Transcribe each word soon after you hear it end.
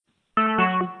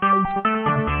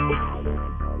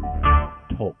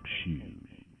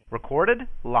recorded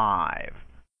live.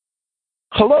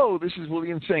 Hello, this is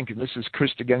William Fink, and this is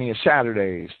Christogenea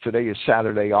Saturdays. Today is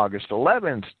Saturday, August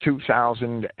 11th,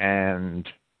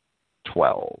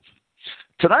 2012.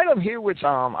 Tonight I'm here with,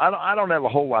 I don't have a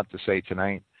whole lot to say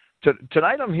tonight.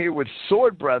 Tonight I'm here with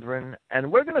Sword Brethren, and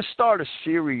we're going to start a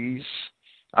series.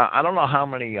 I don't know how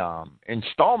many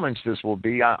installments this will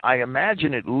be. I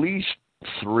imagine at least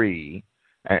 3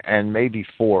 and maybe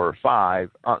 4 or 5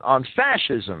 on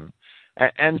fascism.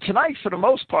 And tonight, for the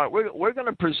most part, we're going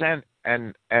to present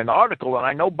an article, and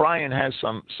I know Brian has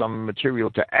some material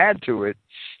to add to it,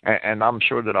 and I'm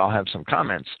sure that I'll have some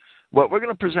comments. But we're going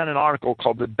to present an article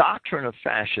called "The Doctrine of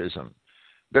Fascism."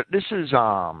 This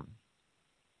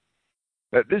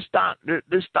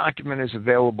document is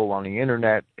available on the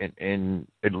internet in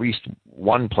at least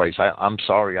one place. I'm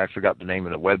sorry, I forgot the name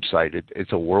of the website.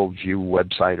 It's a Worldview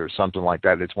website or something like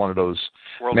that. It's one of those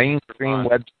mainstream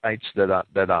websites that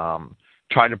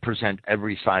try to present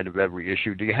every side of every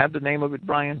issue. Do you have the name of it,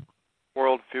 Brian?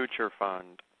 World Future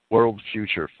Fund. World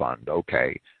Future Fund,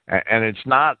 okay. And it's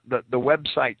not, the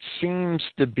website seems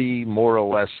to be more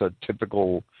or less a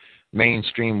typical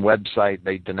mainstream website.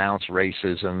 They denounce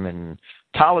racism and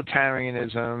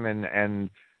totalitarianism and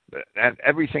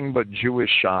everything but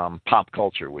Jewish pop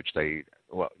culture, which that's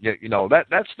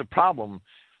the problem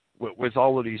with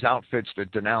all of these outfits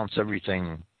that denounce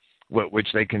everything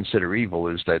which they consider evil,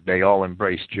 is that they all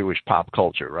embrace Jewish pop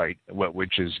culture, right?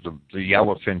 Which is the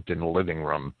elephant in the living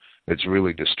room that's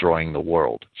really destroying the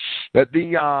world. But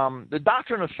the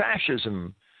Doctrine of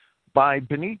Fascism by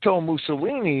Benito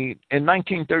Mussolini in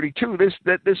 1932,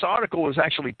 this article was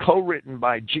actually co-written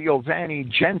by Giovanni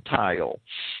Gentile.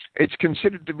 It's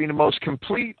considered to be the most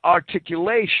complete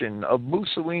articulation of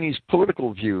Mussolini's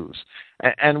political views.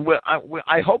 And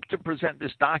I hope to present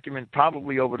this document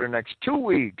probably over the next 2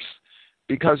 weeks,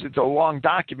 because it's a long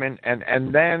document,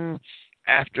 and then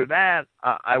after that,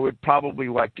 I would probably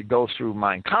like to go through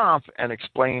Mein Kampf and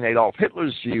explain Adolf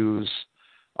Hitler's views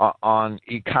on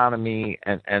economy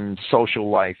and social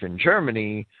life in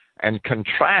Germany, and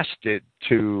contrast it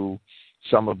to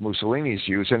some of Mussolini's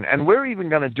views. And we're even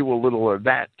going to do a little of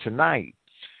that tonight.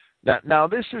 Now,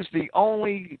 this is the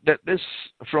only,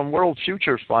 from World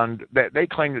Future Fund, that they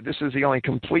claim that this is the only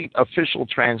complete official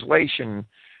translation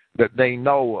that they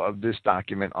know of this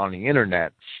document on the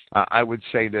internet. I would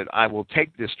say that I will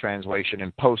take this translation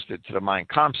and post it to the Mein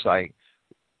Kampf site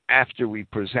after we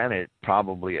present it,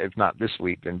 probably, if not this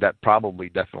week, then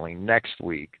definitely next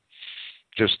week,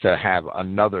 just to have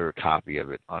another copy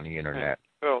of it on the internet.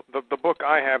 Well, the book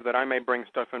I have that I may bring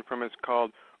stuff in from is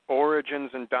called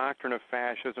Origins and Doctrine of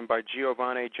Fascism by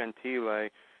Giovanni Gentile,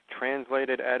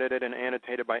 translated, edited, and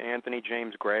annotated by Anthony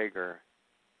James Greger.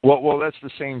 Well, that's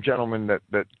the same gentleman that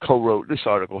co-wrote this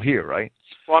article here, right?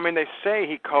 Well, I mean, they say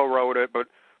he co-wrote it, but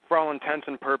for all intents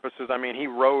and purposes, I mean, he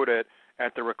wrote it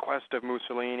at the request of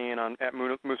Mussolini and at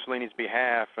Mussolini's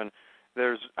behalf. And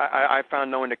I found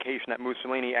no indication that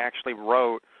Mussolini actually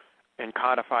wrote and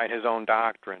codified his own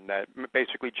doctrine. That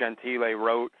basically Gentile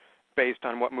wrote based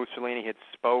on what Mussolini had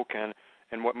spoken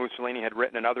and what Mussolini had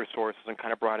written in other sources, and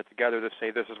kind of brought it together to say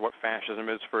this is what fascism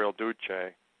is for Il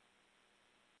Duce.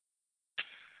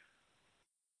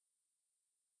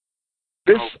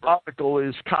 This article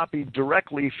is copied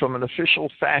directly from an official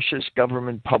fascist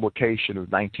government publication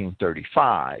of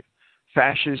 1935,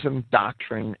 Fascism,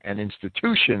 Doctrine, and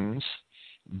Institutions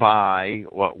by,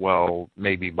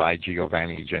 maybe by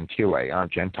Giovanni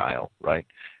Gentile, right?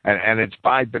 And it's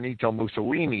by Benito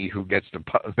Mussolini who gets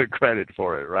the credit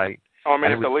for it, right? Oh, I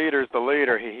mean, if the leader's the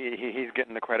leader, he's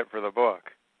getting the credit for the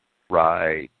book.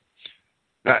 Right.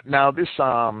 Now this,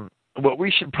 well,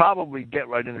 we should probably get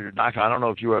right into the document. I don't know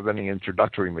if you have any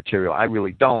introductory material. I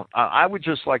really don't. I would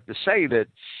just like to say that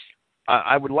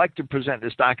I would like to present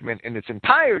this document in its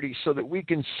entirety so that we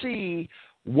can see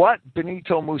what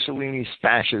Benito Mussolini's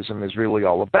fascism is really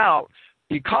all about.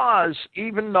 Because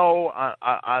even though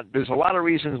there's a lot of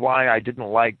reasons why I didn't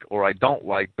like or I don't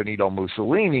like Benito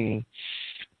Mussolini,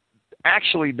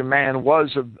 actually the man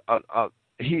was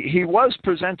he was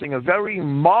presenting a very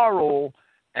moral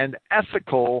and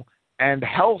ethical and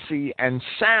healthy and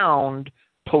sound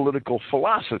political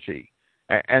philosophy,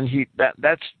 and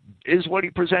that is what he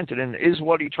presented and is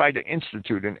what he tried to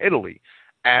institute in Italy,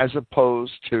 as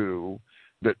opposed to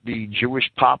the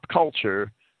Jewish pop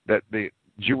culture that the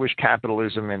Jewish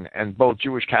capitalism and both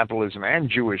Jewish capitalism and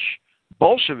Jewish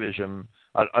Bolshevism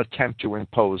attempt to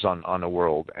impose on the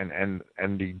world, and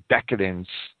the decadence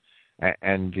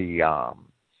and the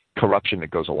corruption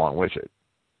that goes along with it.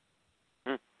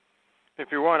 If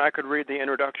you want, I could read the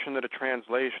introduction to the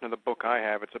translation of the book I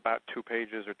have. It's about 2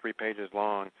 pages or 3 pages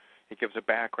long. He gives a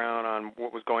background on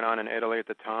what was going on in Italy at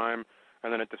the time,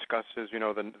 and then it discusses,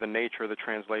 the nature of the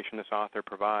translation this author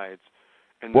provides.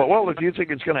 And well, if you think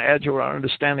it's going to add to our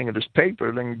understanding of this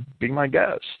paper, then be my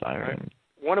guest.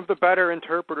 One of the better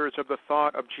interpreters of the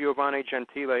thought of Giovanni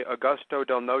Gentile, Augusto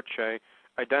Del Noce,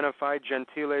 identified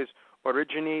Gentile's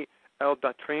Origini el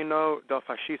Dottrino del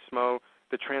Fascismo,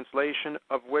 the translation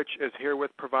of which is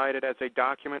herewith provided as a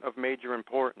document of major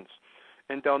importance.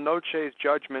 In Del Noce's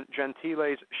judgment,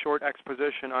 Gentile's short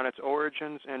exposition on its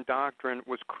origins and doctrine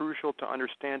was crucial to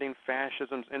understanding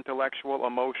fascism's intellectual,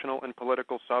 emotional, and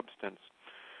political substance.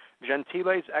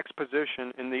 Gentile's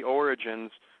exposition in the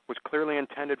origins was clearly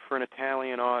intended for an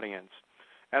Italian audience.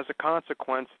 As a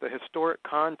consequence, the historic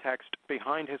context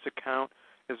behind his account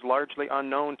is largely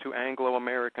unknown to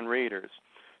Anglo-American readers.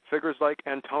 Figures like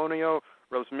Antonio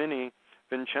Rosmini,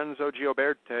 Vincenzo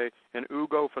Gioberti, and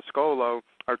Ugo Foscolo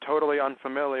are totally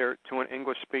unfamiliar to an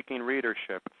English-speaking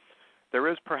readership. There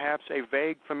is perhaps a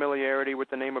vague familiarity with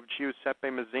the name of Giuseppe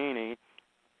Mazzini,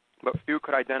 but few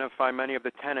could identify many of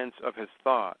the tenets of his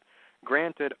thought.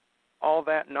 Granted, all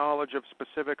that knowledge of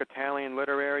specific Italian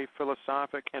literary,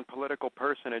 philosophic, and political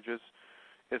personages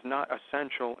is not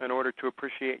essential in order to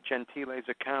appreciate Gentile's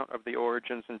account of the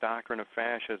origins and doctrine of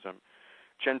fascism.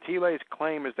 Gentile's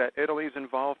claim is that Italy's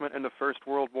involvement in the First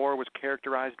World War was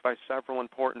characterized by several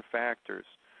important factors.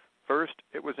 First,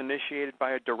 it was initiated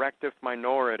by a directive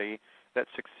minority that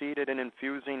succeeded in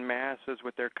infusing masses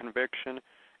with their conviction,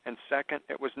 and second,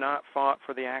 it was not fought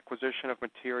for the acquisition of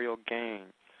material gain.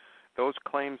 Those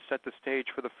claims set the stage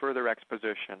for the further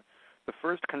exposition. The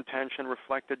first contention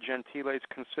reflected Gentile's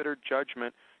considered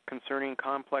judgment concerning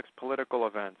complex political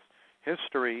events.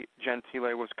 History,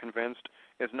 Gentile was convinced,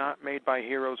 is not made by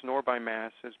heroes nor by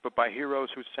masses, but by heroes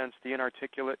who sense the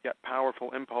inarticulate yet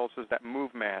powerful impulses that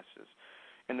move masses.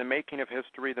 In the making of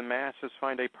history, the masses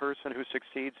find a person who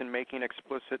succeeds in making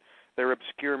explicit their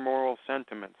obscure moral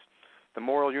sentiments. The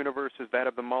moral universe is that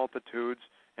of the multitudes,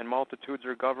 and multitudes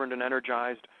are governed and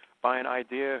energized by an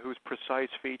idea whose precise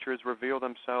features reveal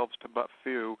themselves to but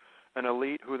few, an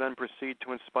elite who then proceed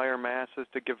to inspire masses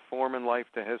to give form and life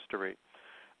to history.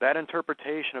 That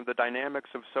interpretation of the dynamics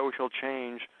of social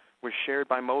change was shared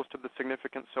by most of the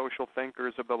significant social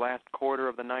thinkers of the last quarter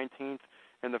of the 19th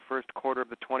and the first quarter of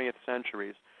the 20th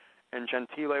centuries, and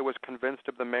Gentile was convinced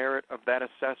of the merit of that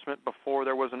assessment before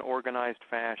there was an organized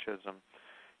fascism.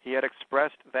 He had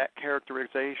expressed that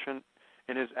characterization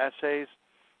in his essays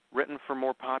written for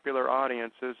more popular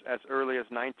audiences as early as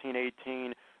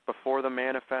 1918, before the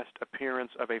manifest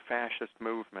appearance of a fascist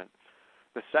movement.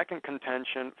 The second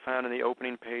contention, found in the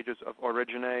opening pages of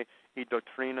Origine e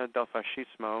Dottrina del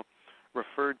Fascismo,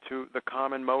 referred to the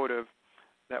common motive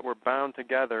that bound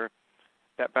together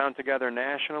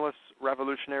nationalists,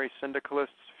 revolutionary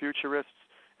syndicalists, futurists,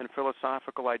 and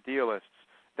philosophical idealists.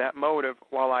 That motive,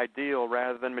 while ideal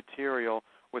rather than material,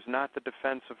 was not the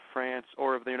defense of France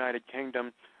or of the United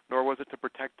Kingdom, nor was it to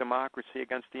protect democracy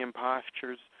against the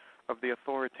impostures of the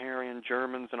authoritarian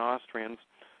Germans and Austrians.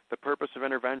 The purpose of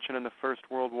intervention in the First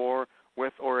World War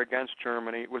with or against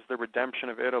Germany was the redemption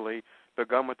of Italy,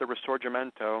 begun with the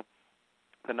Risorgimento,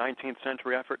 the 19th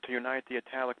century effort to unite the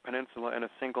Italic Peninsula in a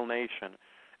single nation.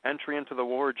 Entry into the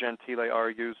war, Gentile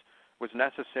argues, was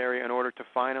necessary in order to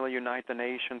finally unite the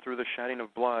nation through the shedding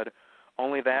of blood.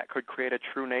 Only that could create a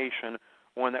true nation,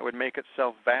 one that would make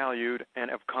itself valued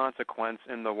and of consequence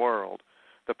in the world.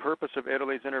 The purpose of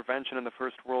Italy's intervention in the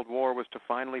First World War was to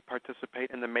finally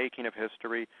participate in the making of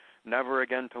history, never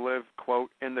again to live,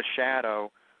 quote, in the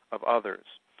shadow of others.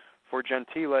 For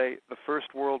Gentile, the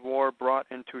First World War brought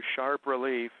into sharp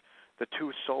relief the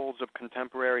two souls of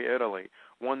contemporary Italy,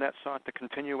 one that sought the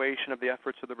continuation of the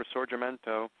efforts of the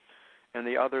Risorgimento, and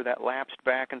the other that lapsed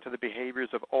back into the behaviors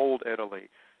of old Italy,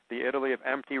 the Italy of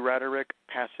empty rhetoric,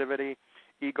 passivity,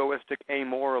 egoistic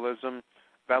amoralism,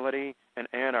 velleity, and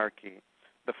anarchy.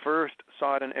 The first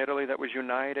sought an Italy that was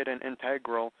united and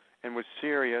integral and was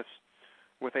serious,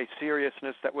 with a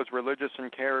seriousness that was religious in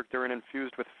character and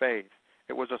infused with faith.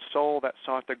 It was a soul that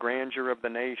sought the grandeur of the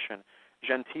nation.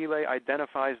 Gentile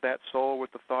identifies that soul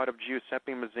with the thought of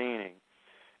Giuseppe Mazzini.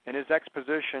 In his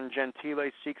exposition, Gentile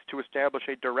seeks to establish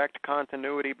a direct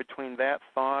continuity between that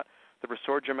thought, the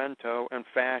Risorgimento, and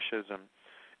fascism.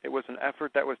 It was an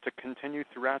effort that was to continue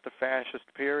throughout the fascist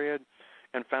period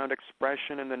and found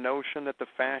expression in the notion that the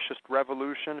fascist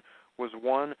revolution was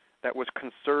one that was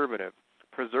conservative,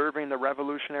 preserving the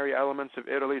revolutionary elements of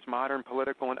Italy's modern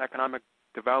political and economic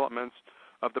developments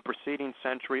of the preceding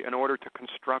century in order to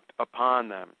construct upon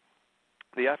them.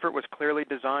 The effort was clearly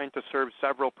designed to serve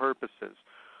several purposes,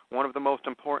 one of the most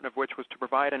important of which was to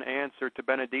provide an answer to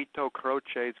Benedetto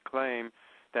Croce's claim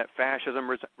that fascism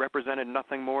represented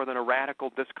nothing more than a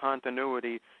radical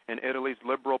discontinuity in Italy's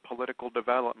liberal political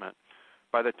development.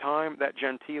 By the time that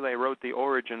Gentile wrote The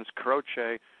Origins,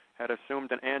 Croce had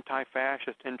assumed an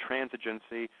anti-fascist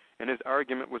intransigency, and his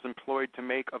argument was employed to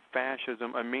make of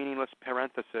fascism a meaningless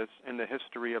parenthesis in the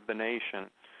history of the nation.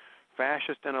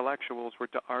 Fascist intellectuals were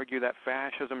to argue that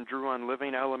fascism drew on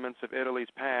living elements of Italy's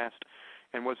past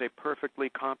and was a perfectly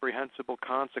comprehensible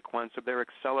consequence of their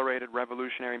accelerated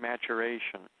revolutionary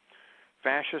maturation.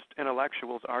 Fascist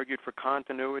intellectuals argued for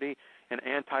continuity, and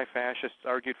anti-fascists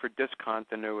argued for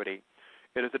discontinuity.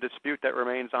 It is a dispute that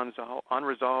remains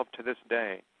unresolved to this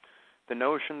day. The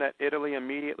notion that Italy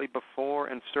immediately before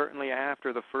and certainly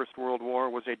after the First World War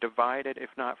was a divided, if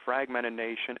not fragmented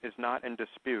nation is not in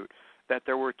dispute. That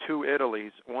there were two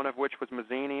Italys, one of which was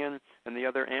Mazzinian and the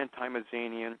other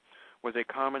anti-Mazzinian, was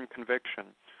a common conviction.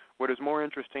 What is more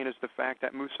interesting is the fact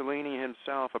that Mussolini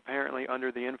himself, apparently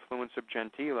under the influence of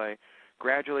Gentile,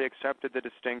 gradually accepted the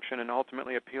distinction and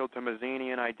ultimately appealed to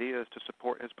Mazzinian ideas to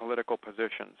support his political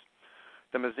positions.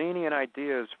 The Mazzinian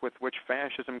ideas with which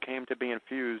fascism came to be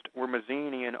infused were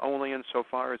Mazzinian only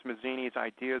insofar as Mazzini's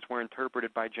ideas were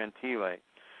interpreted by Gentile.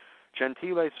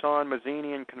 Gentile saw in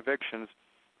Mazzinian convictions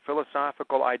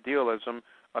philosophical idealism,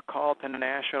 a call to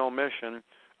national mission,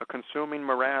 a consuming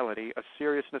morality, a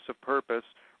seriousness of purpose,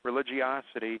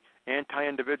 religiosity,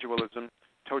 anti-individualism,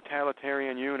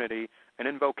 totalitarian unity, an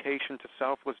invocation to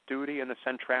selfless duty and the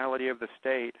centrality of the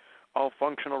state, all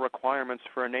functional requirements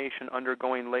for a nation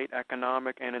undergoing late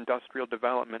economic and industrial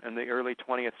development in the early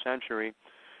 20th century,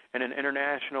 and an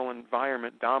international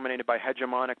environment dominated by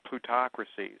hegemonic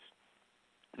plutocracies.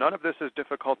 None of this is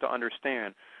difficult to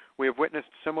understand. We have witnessed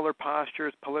similar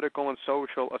postures, political and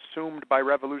social, assumed by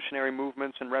revolutionary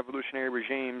movements and revolutionary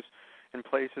regimes in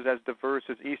places as diverse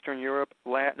as Eastern Europe,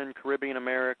 Latin and Caribbean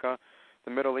America,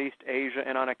 the Middle East, Asia,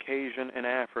 and on occasion in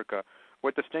Africa.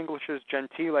 What distinguishes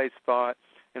Gentile's thought,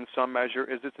 in some measure,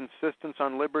 is its insistence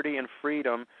on liberty and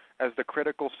freedom as the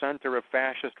critical center of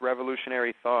fascist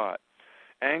revolutionary thought.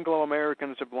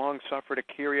 Anglo-Americans have long suffered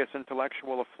a curious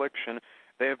intellectual affliction.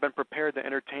 They have been prepared to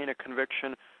entertain a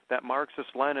conviction that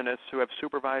Marxist-Leninists, who have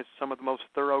supervised some of the most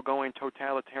thoroughgoing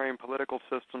totalitarian political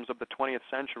systems of the 20th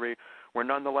century, were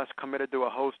nonetheless committed to a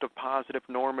host of positive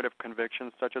normative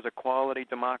convictions such as equality,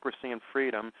 democracy, and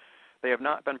freedom. They have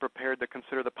not been prepared to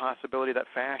consider the possibility that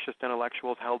fascist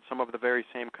intellectuals held some of the very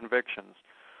same convictions.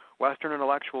 Western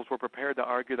intellectuals were prepared to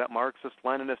argue that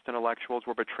Marxist-Leninist intellectuals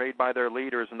were betrayed by their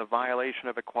leaders in the violation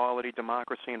of equality,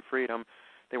 democracy, and freedom.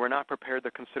 They were not prepared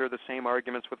to consider the same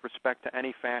arguments with respect to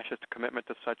any fascist commitment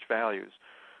to such values.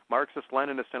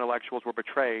 Marxist-Leninist intellectuals were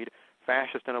betrayed.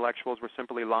 Fascist intellectuals were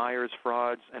simply liars,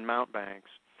 frauds, and mountebanks.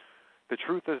 The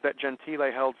truth is that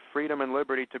Gentile held freedom and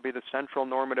liberty to be the central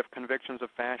normative convictions of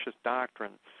fascist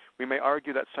doctrine. We may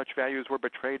argue that such values were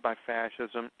betrayed by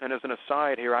fascism, and as an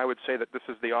aside here, I would say that this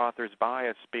is the author's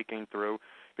bias speaking through,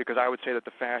 because I would say that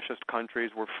the fascist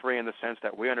countries were free in the sense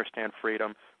that we understand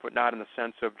freedom, but not in the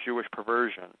sense of Jewish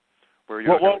perversion.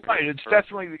 Well, right. It's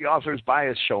definitely the author's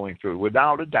bias showing through.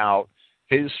 Without a doubt,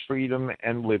 his freedom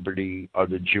and liberty are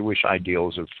the Jewish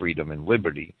ideals of freedom and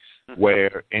liberty,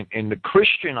 where in the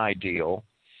Christian ideal,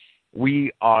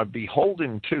 we are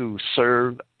beholden to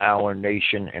serve our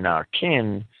nation and our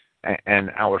kin, and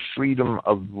our freedom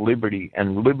of liberty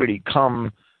and liberty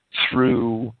come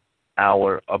through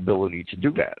our ability to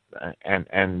do that.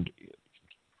 And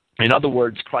in other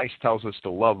words, Christ tells us to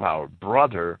love our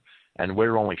brother, and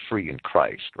we're only free in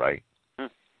Christ, right?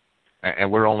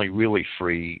 And we're only really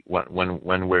free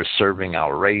when we're serving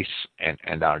our race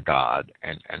and our God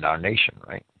and our nation,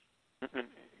 right?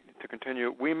 To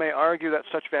continue, we may argue that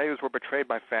such values were betrayed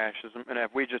by fascism, and as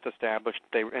we just established,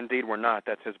 they indeed were not.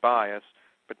 That's his bias.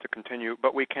 But to continue,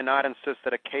 but we cannot insist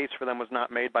that a case for them was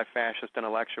not made by fascist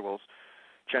intellectuals.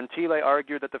 Gentile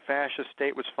argued that the fascist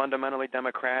state was fundamentally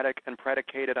democratic and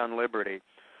predicated on liberty.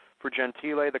 For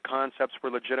Gentile, the concepts were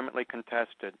legitimately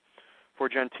contested. For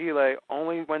Gentile,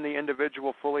 only when the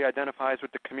individual fully identifies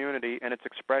with the community and its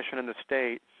expression in the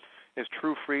state is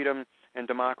true freedom and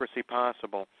democracy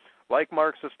possible. Like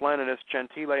Marxist-Leninists,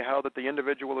 Gentile held that the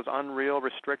individual is unreal,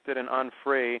 restricted, and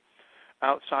unfree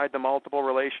outside the multiple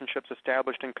relationships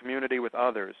established in community with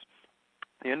others.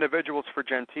 The individuals for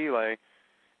Gentile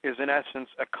is in essence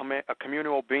a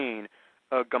communal being,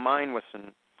 a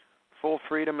Gemeinwesen. Full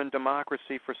freedom and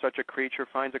democracy for such a creature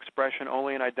finds expression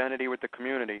only in identity with the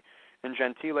community, in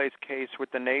Gentile's case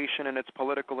with the nation and its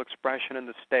political expression in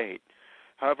the state.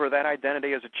 However, that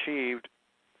identity is achieved.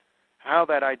 How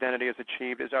that identity is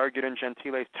achieved is argued in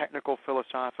Gentile's technical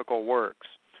philosophical works.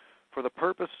 For the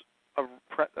purpose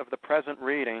of the present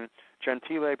reading,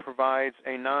 Gentile provides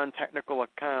a non-technical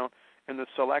account in the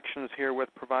selections herewith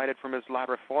provided from his La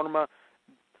Riforma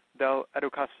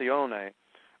dell'Educazione,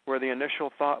 where the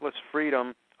initial thoughtless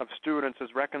freedom of students is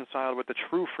reconciled with the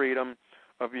true freedom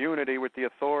of unity with the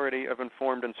authority of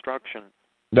informed instruction.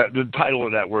 The title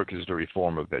of that work is The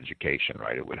Reform of Education,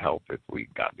 right? It would help if we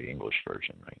got the English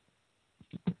version,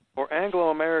 right? For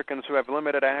Anglo-Americans who have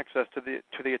limited access to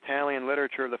the Italian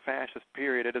literature of the fascist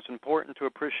period, it is important to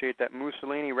appreciate that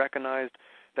Mussolini recognized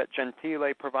that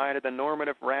Gentile provided the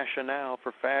normative rationale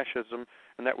for fascism,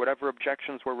 and that whatever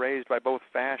objections were raised by both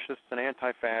fascists and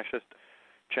anti-fascists,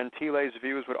 Gentile's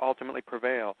views would ultimately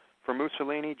prevail. For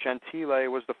Mussolini, Gentile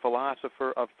was the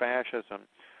philosopher of fascism.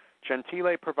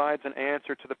 Gentile provides an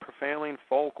answer to the prevailing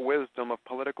folk wisdom of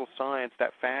political science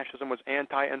that fascism was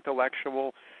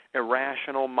anti-intellectual,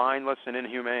 irrational, mindless, and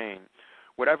inhumane.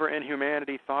 Whatever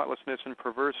inhumanity, thoughtlessness, and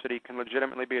perversity can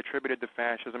legitimately be attributed to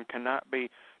fascism cannot be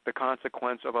the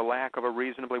consequence of a lack of a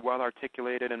reasonably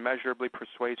well-articulated and measurably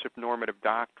persuasive normative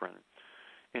doctrine.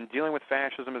 In dealing with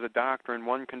fascism as a doctrine,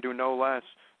 one can do no less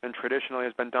than traditionally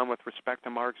has been done with respect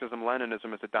to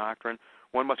Marxism-Leninism as a doctrine.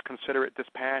 One must consider it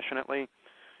dispassionately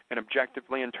and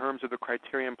objectively in terms of the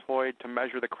criteria employed to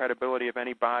measure the credibility of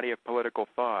any body of political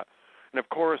thought. And of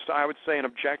course, I would say an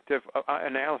objective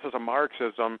analysis of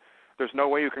Marxism, there's no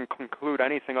way you can conclude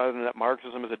anything other than that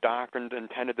Marxism is a doctrine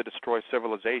intended to destroy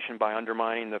civilization by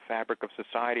undermining the fabric of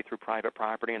society through private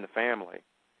property and the family.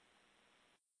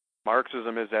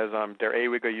 Marxism is, as Der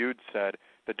Ewige Jude said,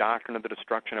 the doctrine of the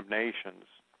destruction of nations.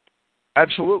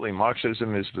 Absolutely.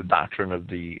 Marxism is the doctrine of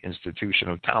the institution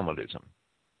of Talmudism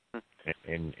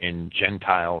in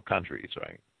Gentile countries,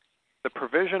 right? The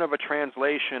provision of a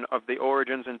translation of the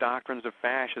origins and doctrines of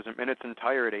fascism in its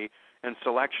entirety and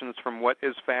selections from What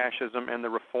is Fascism and the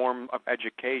Reform of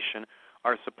Education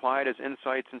are supplied as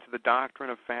insights into the doctrine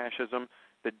of fascism,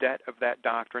 the debt of that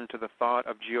doctrine to the thought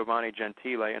of Giovanni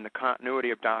Gentile, and the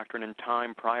continuity of doctrine in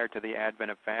time prior to the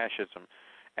advent of fascism.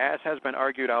 As has been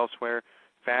argued elsewhere,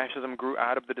 fascism grew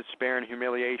out of the despair and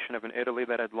humiliation of an Italy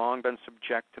that had long been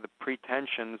subject to the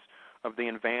pretensions of the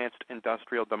advanced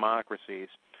industrial democracies.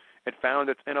 It found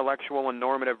its intellectual and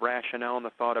normative rationale in the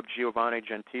thought of Giovanni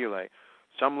Gentile.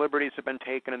 Some liberties have been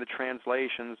taken in the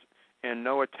translations, and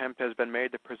no attempt has been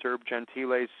made to preserve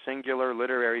Gentile's singular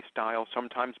literary style,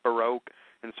 sometimes Baroque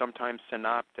and sometimes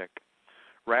synoptic.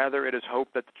 Rather, it is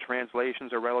hoped that the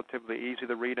translations are relatively easy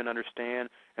to read and understand,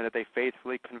 and that they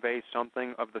faithfully convey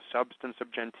something of the substance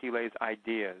of Gentile's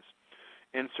ideas.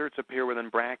 Inserts appear within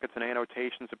brackets and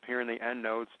annotations appear in the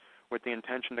endnotes with the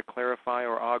intention to clarify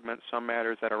or augment some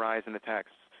matters that arise in the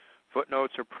texts.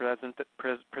 Footnotes are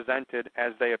presented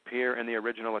as they appear in the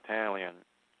original Italian.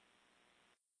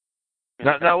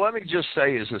 Now, let me just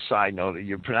say as a side note that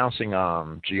you're pronouncing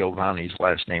Giovanni's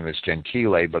last name as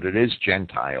Gentile, but it is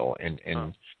Gentile,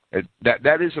 and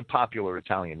that is a popular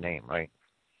Italian name, right?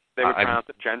 They would pronounce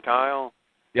it Gentile?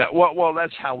 Yeah, well,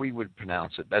 that's how we would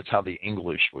pronounce it. That's how the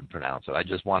English would pronounce it. I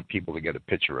just want people to get a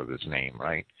picture of his name,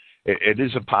 right? It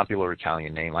is a popular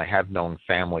Italian name. I have known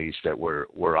families that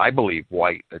were I believe,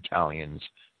 white Italians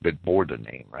that bore the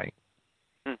name, right?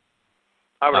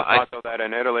 I would have thought, though, that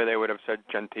in Italy they would have said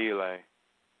Gentile.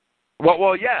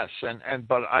 Well, yes,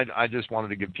 but I just wanted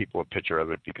to give people a picture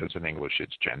of it because in English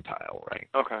it's Gentile, right?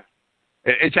 Okay.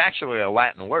 It's actually a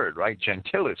Latin word, right?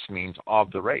 Gentilis means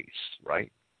of the race,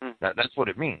 right? That's what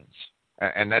it means,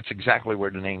 and that's exactly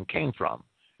where the name came from.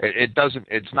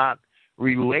 It's not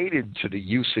related to the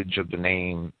usage of the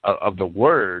name of the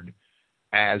word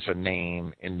as a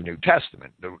name in the New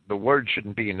Testament. The word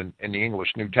shouldn't be in the English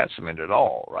New Testament at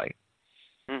all, right?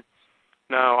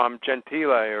 Now,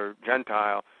 Gentile or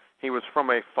Gentile, he was from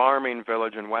a farming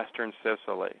village in western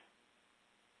Sicily.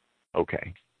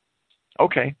 Okay.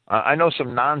 I know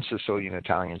some non-Sicilian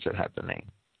Italians that have the name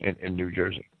in New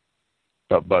Jersey.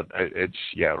 But it's,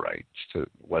 right. It's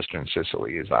western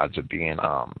Sicily. His odds of being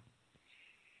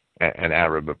an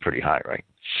Arab are pretty high, right?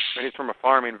 But he's from a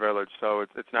farming village, so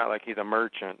it's not like he's a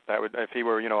merchant. That would, if he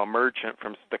were, a merchant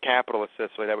from the capital of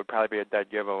Sicily, that would probably be a dead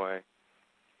giveaway.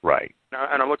 Right. Now,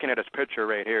 and I'm looking at his picture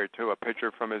right here, too, a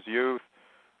picture from his youth,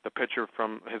 the picture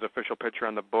from his official picture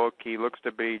on the book. He looks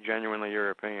to be genuinely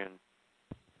European.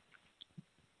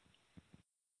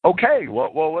 Okay,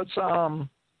 well let's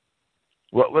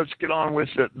get on with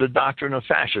the Doctrine of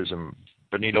Fascism,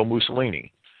 Benito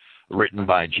Mussolini, written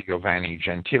by Giovanni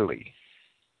Gentile.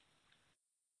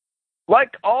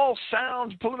 Like all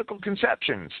sound political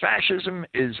conceptions, fascism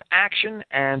is action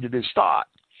and it is thought.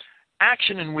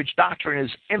 Action in which doctrine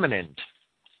is immanent,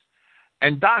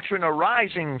 and doctrine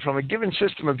arising from a given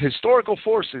system of historical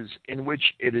forces in which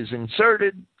it is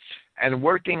inserted and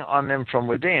working on them from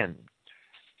within.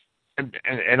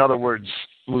 In other words,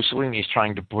 Mussolini's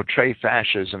trying to portray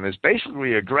fascism as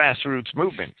basically a grassroots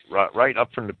movement, right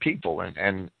up from the people,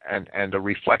 and a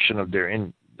reflection of their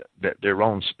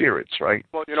own spirits, right?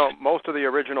 Well, most of the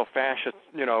original fascists,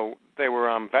 they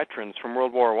were veterans from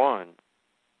World War I.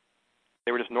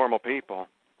 They were just normal people.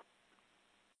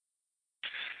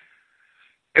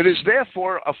 It is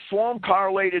therefore a form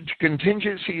correlated to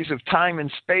contingencies of time and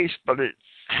space, but it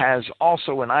has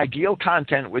also an ideal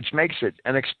content which makes it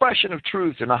an expression of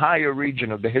truth in a higher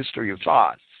region of the history of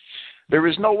thought. There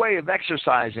is no way of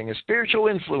exercising a spiritual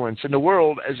influence in the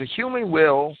world as a human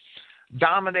will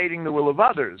dominating the will of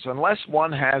others unless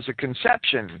one has a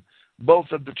conception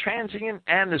both of the transient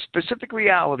and the specific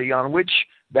reality on which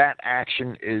that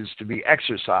action is to be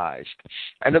exercised,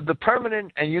 and of the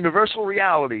permanent and universal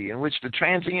reality in which the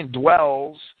transient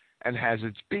dwells and has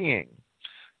its being.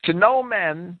 To know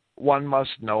men, one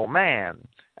must know man,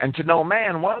 and to know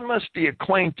man, one must be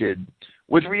acquainted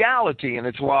with reality and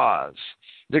its laws.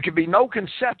 There can be no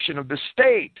conception of the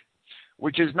state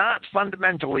which is not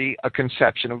fundamentally a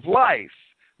conception of life.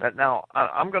 Now,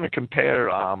 I'm going to compare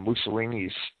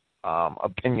Mussolini's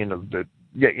opinion of the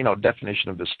definition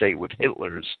of the state with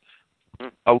Hitler's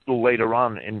a little later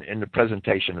on in the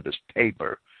presentation of this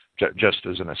paper, just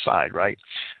as an aside, right?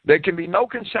 There can be no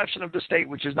conception of the state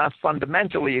which is not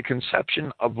fundamentally a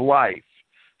conception of life,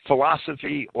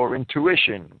 philosophy, or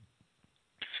intuition.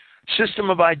 System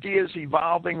of ideas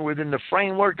evolving within the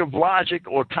framework of logic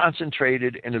or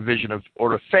concentrated in a vision of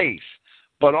or a faith,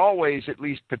 but always, at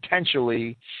least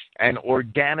potentially, an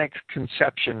organic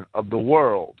conception of the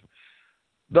world.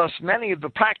 Thus, many of the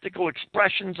practical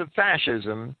expressions of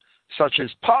fascism, such as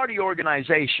party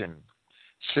organization,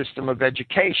 system of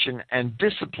education, and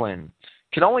discipline,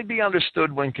 can only be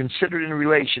understood when considered in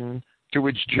relation to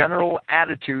its general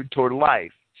attitude toward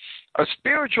life. A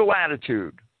spiritual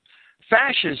attitude.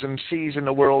 Fascism sees in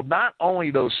the world not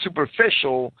only those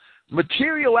superficial,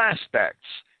 material aspects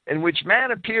in which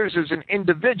man appears as an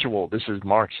individual, this is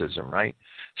Marxism, right?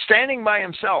 Standing by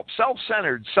himself,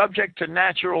 self-centered, subject to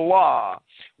natural law,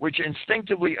 which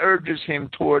instinctively urges him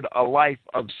toward a life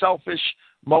of selfish,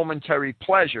 momentary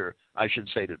pleasure. I should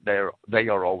say that they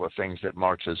are all the things that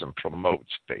Marxism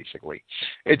promotes, basically.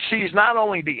 It sees not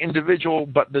only the individual,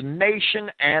 but the nation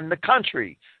and the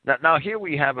country. Now here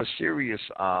we have a serious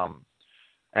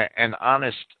and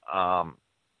honest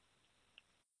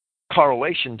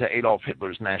correlation to Adolf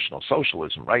Hitler's National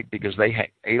Socialism, right? Because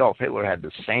Adolf Hitler had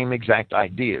the same exact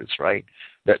ideas, right?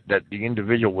 That the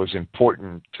individual was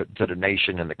important to the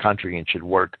nation and the country and should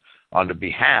work on the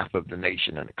behalf of the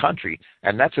nation and the country.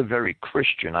 And that's a very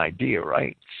Christian idea,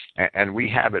 right? And we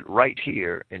have it right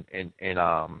here in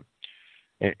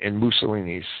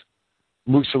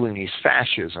Mussolini's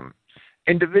fascism.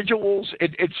 Individuals,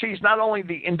 it sees not only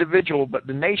the individual, but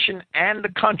the nation and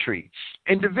the country,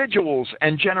 individuals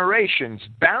and generations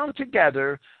bound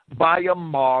together by a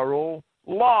moral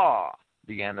law,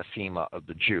 the anathema of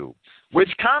the Jew, with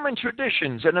common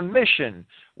traditions and a mission,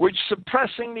 which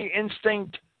suppressing the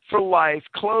instinct for life,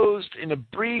 closed in a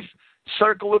brief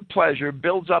circle of pleasure,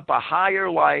 builds up a higher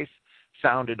life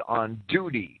founded on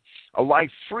duty, a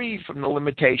life free from the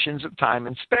limitations of time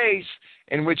and space,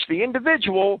 in which the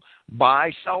individual,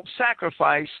 by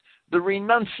self-sacrifice, the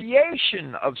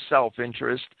renunciation of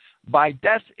self-interest, by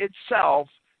death itself,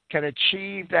 can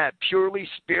achieve that purely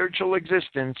spiritual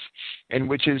existence in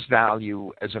which his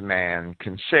value as a man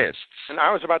consists. And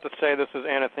I was about to say this is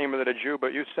anathema to the Jew,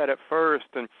 but you said it first,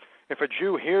 and if a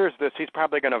Jew hears this, he's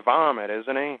probably going to vomit,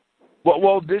 isn't he?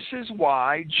 Well, this is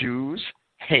why Jews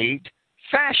hate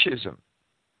fascism.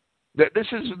 This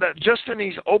is just in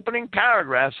these opening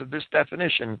paragraphs of this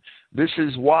definition, this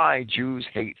is why Jews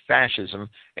hate fascism.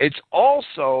 It's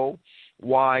also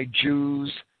why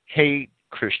Jews hate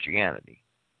Christianity.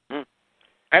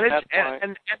 And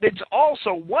it's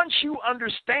also, once you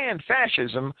understand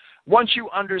fascism, once you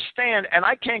understand, and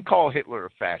I can't call Hitler a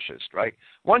fascist, right?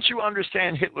 Once you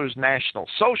understand Hitler's National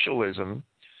Socialism,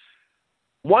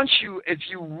 if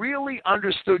you really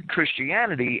understood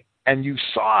Christianity and you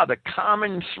saw the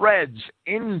common threads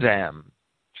in them,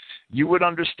 you would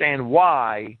understand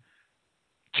why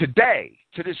today,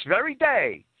 to this very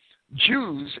day,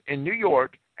 Jews in New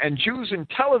York and Jews in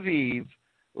Tel Aviv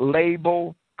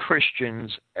label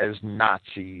Christians as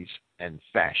Nazis and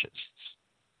fascists.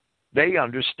 They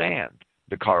understand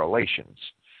the correlations.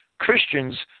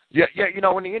 Christians, in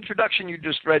the introduction you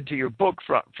just read to your book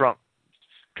from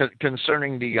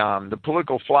concerning the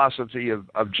political philosophy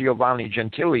of Giovanni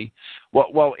Gentili,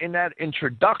 well, in that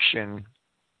introduction,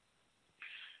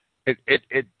 it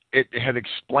had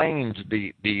explained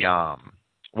the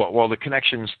well, the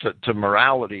connections to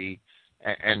morality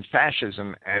and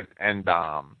fascism, and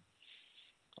I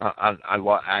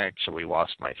actually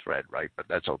lost my thread, right? But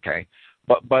that's okay.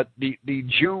 But the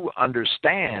Jew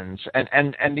understands,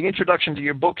 and the introduction to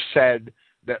your book said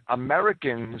that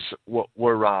Americans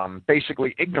were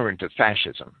basically ignorant of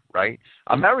fascism, right?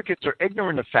 Americans are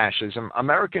ignorant of fascism.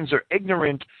 Americans are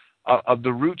ignorant of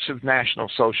the roots of National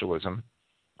Socialism.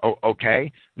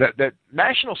 Okay, that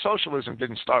National Socialism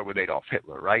didn't start with Adolf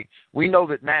Hitler, right? We know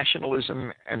that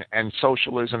nationalism and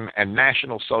socialism and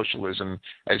National Socialism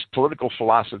as political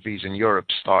philosophies in Europe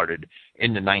started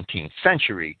in the 19th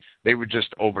century. They were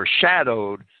just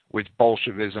overshadowed with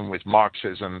Bolshevism, with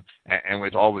Marxism, and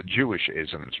with all the Jewish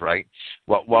isms, right?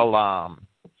 Well,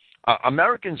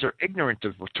 Americans are ignorant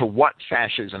to what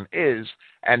fascism is,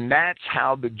 and that's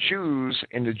how the Jews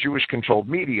in the Jewish-controlled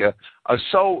media are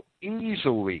so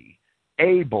easily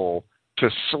able to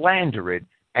slander it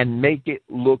and make it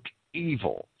look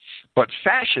evil. But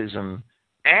fascism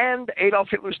and Adolf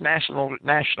Hitler's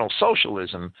National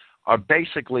Socialism are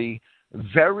basically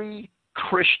very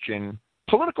Christian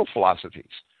political philosophies.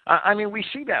 I mean, we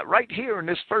see that right here in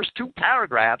this first two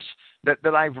paragraphs that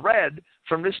I've read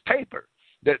from this paper.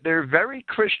 That they're very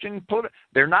Christian.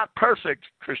 They're not perfect.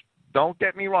 Don't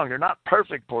get me wrong. They're not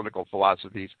perfect political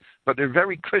philosophies, but they're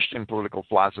very Christian political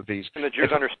philosophies. And the Jews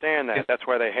understand that. That's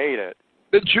why they hate it.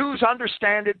 The Jews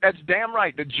understand it. That's damn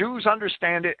right. The Jews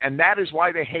understand it, and that is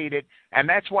why they hate it, and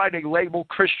that's why they label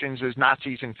Christians as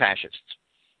Nazis and fascists.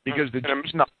 Because the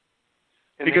Jews know.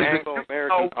 Because the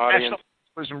Anglo-American audience,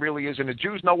 nationalism really is, and the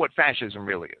Jews know what fascism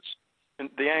really is. And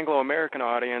the Anglo-American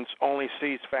audience only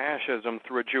sees fascism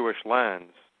through a Jewish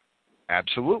lens.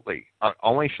 Absolutely.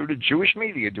 Only through the Jewish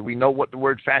media do we know what the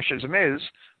word fascism is,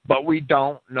 but we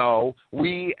don't know,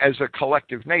 we as a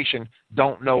collective nation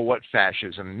don't know what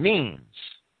fascism means.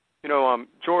 You know,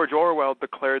 George Orwell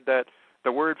declared that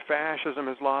the word fascism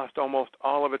has lost almost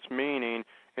all of its meaning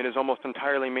and is almost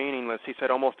entirely meaningless. He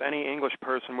said almost any English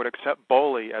person would accept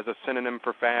bully as a synonym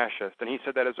for fascist, and he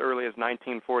said that as early as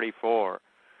 1944.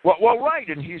 Well, right,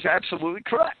 and he's absolutely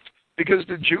correct, because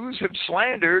the Jews have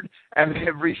slandered and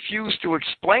have refused to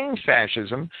explain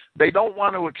fascism. They don't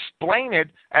want to explain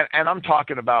it, and I'm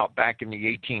talking about back in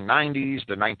the 1890s,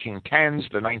 the 1910s,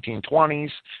 the 1920s,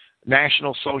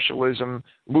 National Socialism,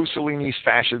 Mussolini's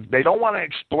fascism. They don't want to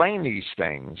explain these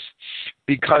things,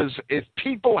 because if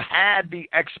people had the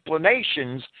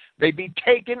explanations, they'd be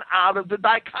taken out of the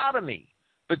dichotomy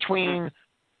between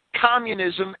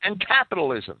communism and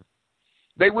capitalism.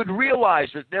 They would realize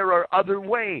that there are other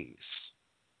ways.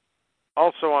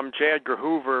 Also, J. Edgar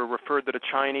Hoover referred to the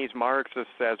Chinese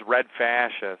Marxists as red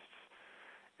fascists.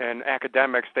 And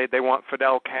academics, they want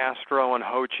Fidel Castro and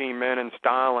Ho Chi Minh and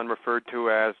Stalin referred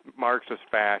to as Marxist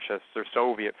fascists or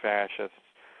Soviet fascists.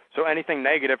 So anything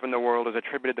negative in the world is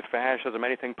attributed to fascism.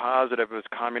 Anything positive is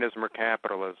communism or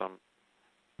capitalism.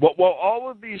 Well,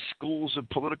 all of these schools of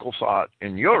political thought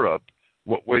in Europe,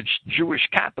 which Jewish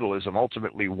capitalism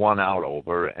ultimately won out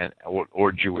over,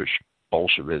 or Jewish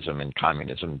Bolshevism and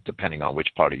communism, depending on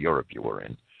which part of Europe you were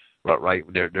in, right?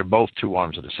 They're both two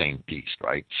arms of the same beast,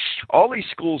 right? All these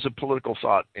schools of political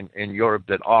thought in Europe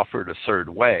that offered a third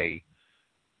way,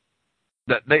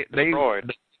 that they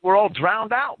were all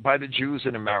drowned out by the Jews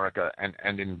in America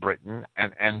and in Britain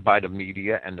and by the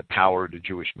media and the power of the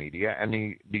Jewish media,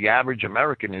 and the average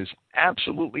American is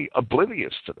absolutely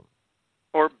oblivious to them.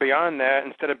 Or beyond that,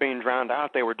 instead of being drowned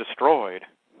out, they were destroyed.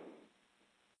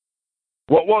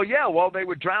 Well, they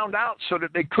were drowned out so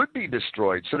that they could be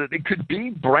destroyed, so that they could be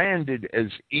branded as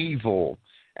evil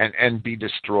and be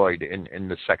destroyed in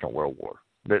the Second World War.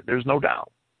 There's no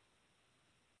doubt.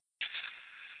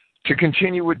 To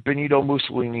continue with Benito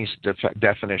Mussolini's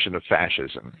definition of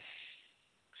fascism,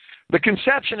 the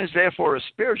conception is therefore a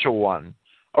spiritual one,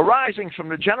 arising from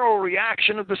the general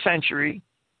reaction of the century.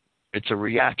 It's a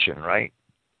reaction, right?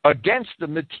 Against the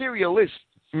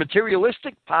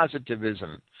materialistic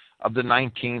positivism of the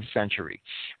 19th century.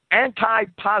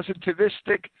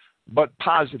 Anti-positivistic, but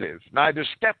positive. Neither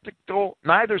skeptical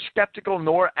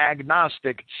nor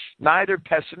agnostic, neither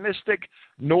pessimistic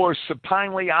nor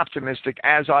supinely optimistic,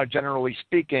 as are, generally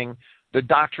speaking, the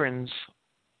doctrines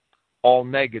all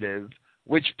negative,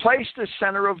 which place the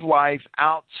center of life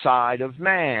outside of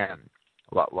man.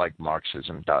 A lot like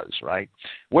Marxism does, right?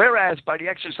 Whereas by the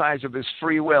exercise of his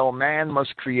free will, man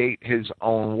must create his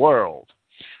own world.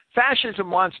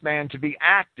 Fascism wants man to be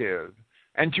active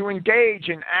and to engage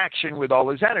in action with all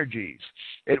his energies.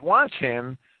 It wants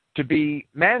him to be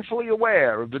manfully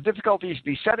aware of the difficulties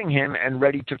besetting him and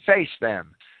ready to face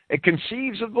them. It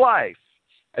conceives of life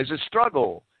as a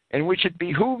struggle in which it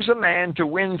behooves a man to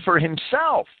win for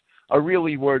himself a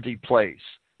really worthy place.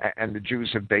 And the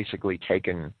Jews have basically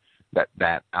taken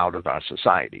that out of our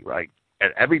society, right?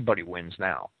 And everybody wins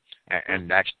now.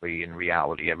 And actually, in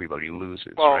reality, everybody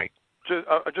loses, right?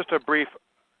 Just a brief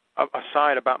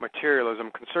aside about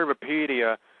materialism.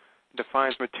 Conservapedia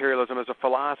defines materialism as a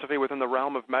philosophy within the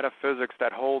realm of metaphysics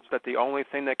that holds that the only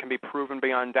thing that can be proven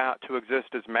beyond doubt to exist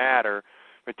is matter.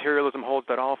 Materialism holds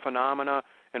that all phenomena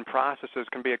and processes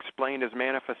can be explained as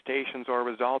manifestations or a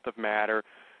result of matter.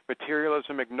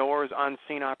 Materialism ignores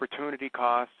unseen opportunity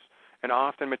costs, and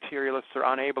often materialists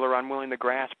are unable or unwilling to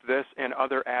grasp this and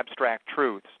other abstract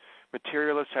truths.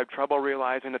 Materialists have trouble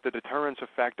realizing that the deterrence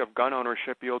effect of gun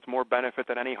ownership yields more benefit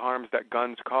than any harms that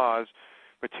guns cause.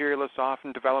 Materialists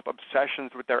often develop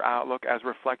obsessions with their outlook as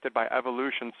reflected by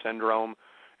evolution syndrome.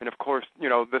 And of course,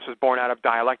 this is born out of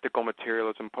dialectical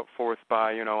materialism put forth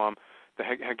by, the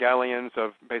Hegelians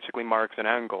of basically Marx and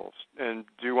Engels. And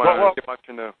do you want to get much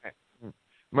into...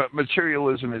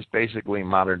 Materialism is basically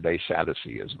modern-day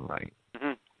Sadduceeism, right?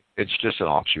 Mm-hmm. It's just an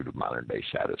offshoot of modern-day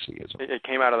Sadduceeism. It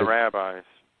came out of the rabbis.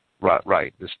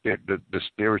 Right. The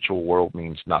spiritual world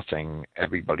means nothing.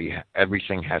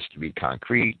 Everything has to be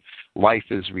concrete. Life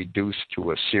is reduced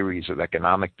to a series of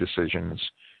economic decisions,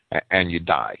 and you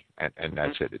die, and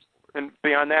that's it. And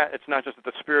beyond that, it's not just that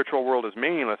the spiritual world is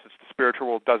meaningless; it's the spiritual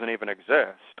world doesn't even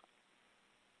exist.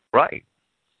 Right.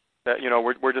 That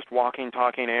we're just walking,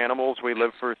 talking animals. We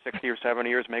live for 60 or 70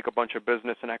 years, make a bunch of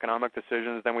business and economic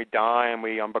decisions, then we die and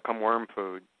we become worm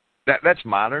food. That's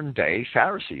modern day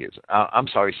Sadduceeism.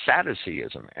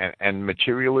 Sadduceeism and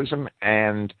materialism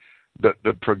and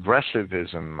the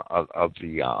progressivism of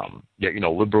the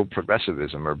liberal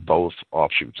progressivism are both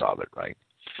offshoots of it, right?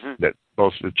 Mm-hmm. That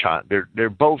both they're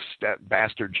both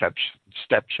bastard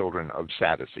stepchildren of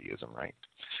Sadduceeism, right?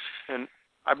 And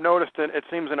I've noticed that it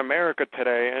seems in America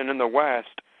today and in the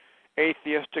West,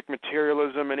 atheistic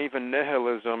materialism and even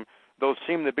nihilism, those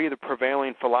seem to be the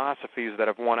prevailing philosophies that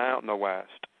have won out in the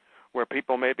West, where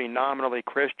people may be nominally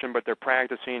Christian, but they're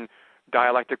practicing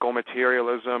dialectical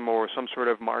materialism or some sort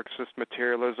of Marxist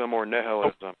materialism or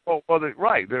nihilism.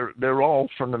 They're all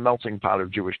from the melting pot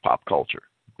of Jewish pop culture,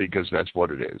 because that's what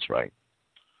it is, right?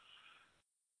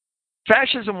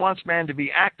 Fascism wants man to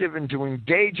be active and to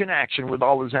engage in action with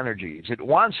all his energies. It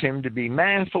wants him to be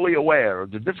manfully aware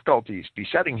of the difficulties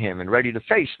besetting him and ready to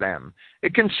face them.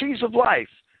 It conceives of life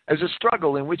as a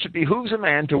struggle in which it behooves a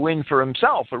man to win for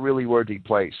himself a really worthy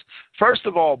place. First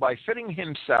of all, by fitting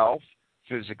himself,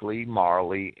 physically,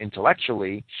 morally,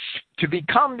 intellectually, to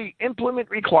become the implement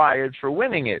required for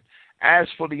winning it. As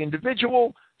for the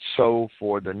individual, so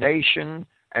for the nation,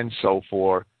 and so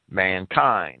for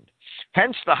mankind.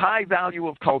 Hence the high value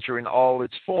of culture in all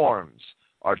its forms,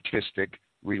 artistic,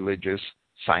 religious,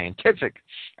 scientific,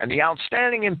 and the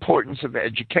outstanding importance of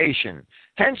education.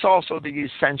 Hence also the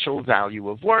essential value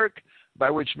of work, by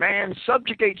which man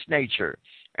subjugates nature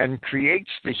and creates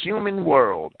the human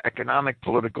world, economic,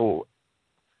 political,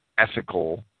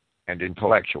 ethical, and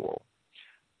intellectual.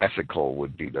 Ethical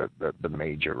would be the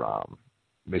major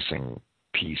missing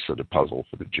piece of the puzzle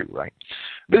for the Jew, right?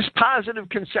 This positive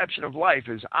conception of life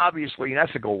is obviously an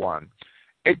ethical one.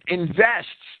 It invests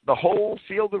the whole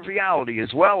field of reality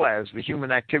as well as the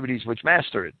human activities which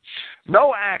master it.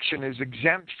 No action is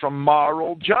exempt from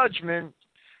moral judgment.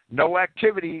 No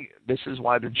activity, this is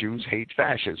why the Jews hate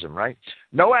fascism, right?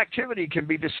 No activity can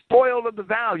be despoiled of the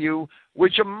value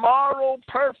which a moral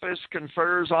purpose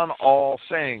confers on all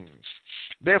things.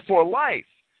 Therefore, life,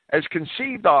 as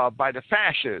conceived of by the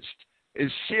fascist, is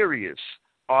serious,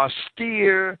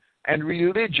 austere, and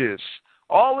religious.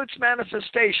 All its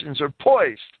manifestations are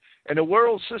poised in a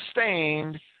world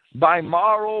sustained by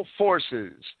moral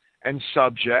forces and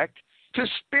subject to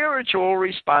spiritual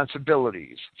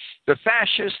responsibilities. The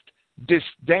fascist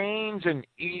disdains an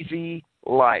easy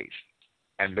life,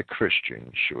 and the Christian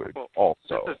should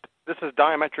also. This is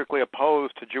diametrically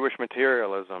opposed to Jewish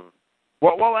materialism.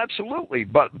 Well, absolutely.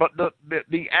 But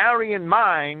the Aryan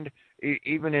mind,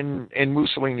 even in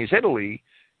Mussolini's Italy,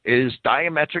 is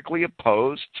diametrically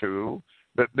opposed to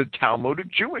the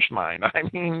Talmudic Jewish mind. I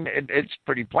mean, it's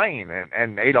pretty plain,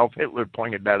 and Adolf Hitler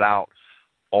pointed that out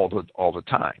all the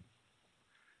time.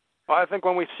 Well, I think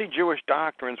when we see Jewish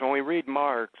doctrines, when we read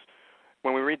Marx,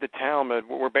 when we read the Talmud,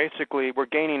 we're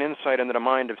gaining insight into the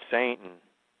mind of Satan.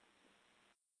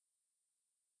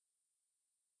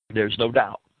 There's no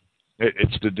doubt.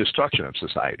 It's the destruction of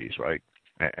societies, right?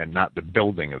 And not the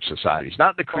building of societies,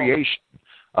 not the creation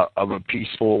of a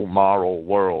peaceful, moral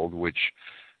world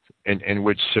in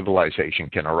which civilization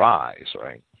can arise,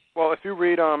 right? Well, if you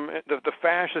read the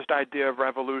fascist idea of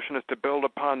revolution is to build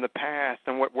upon the past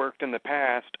and what worked in the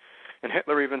past, and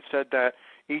Hitler even said that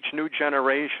each new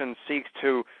generation seeks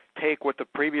to take what the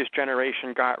previous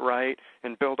generation got right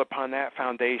and build upon that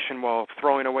foundation while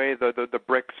throwing away the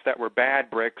bricks that were bad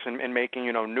bricks and making,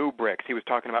 new bricks. He was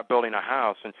talking about building a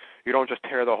house, and you don't just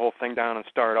tear the whole thing down and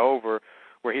start over,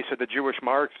 where he said the Jewish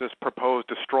Marxists proposed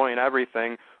destroying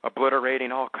everything,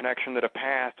 obliterating all connection to the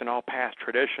past and all past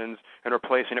traditions, and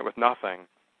replacing it with nothing,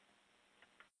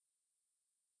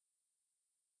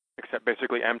 except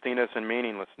basically emptiness and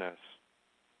meaninglessness.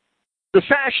 The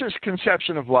fascist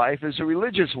conception of life is a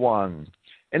religious one,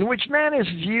 in which man is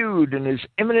viewed in his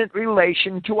imminent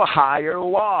relation to a higher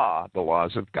law, the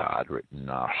laws of God written in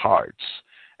our hearts,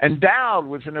 endowed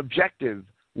with an objective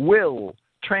will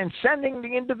transcending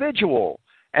the individual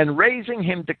and raising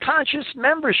him to conscious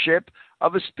membership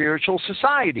of a spiritual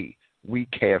society. We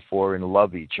care for and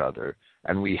love each other,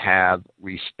 and we have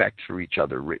respect for each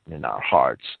other written in our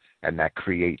hearts, and that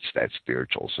creates that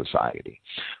spiritual society.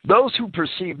 Those who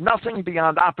perceive nothing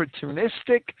beyond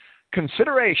opportunistic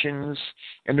considerations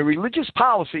in the religious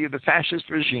policy of the fascist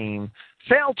regime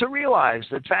fail to realize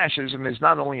that fascism is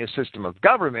not only a system of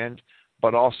government,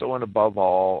 but also and above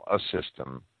all a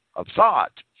system of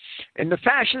thought. In the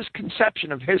fascist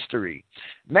conception of history,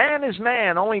 man is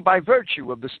man only by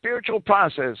virtue of the spiritual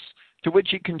process to which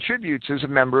he contributes as a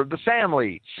member of the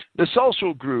family, the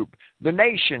social group, the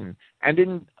nation, and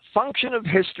in function of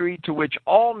history to which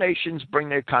all nations bring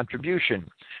their contribution.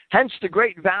 Hence the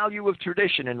great value of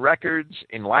tradition in records,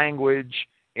 in language,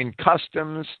 in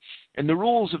customs, in the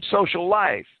rules of social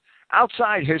life.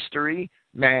 Outside history,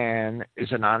 man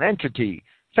is a nonentity.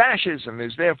 Fascism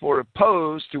is therefore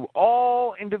opposed to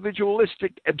all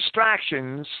individualistic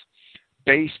abstractions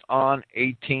based on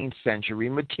 18th century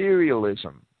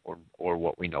materialism, or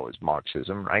what we know as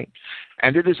Marxism, right?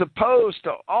 And it is opposed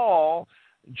to all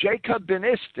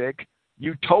Jacobinistic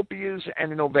utopias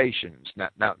and innovations.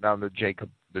 Now the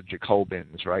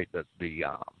Jacobins, right? The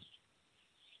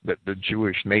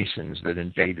Jewish Masons that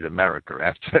invaded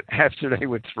America after they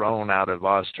were thrown out of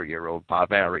Austria or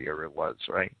Bavaria, it was,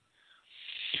 right?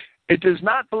 It does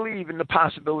not believe in the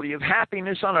possibility of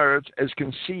happiness on earth as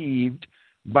conceived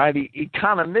by the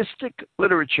economistic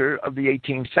literature of the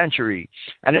 18th century,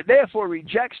 and it therefore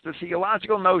rejects the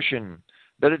theological notion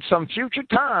that at some future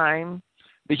time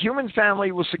the human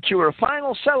family will secure a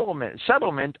final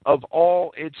settlement of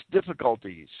all its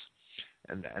difficulties.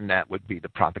 And that would be the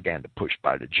propaganda pushed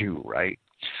by the Jew, right?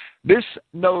 This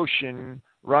notion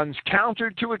runs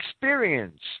counter to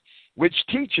experience, which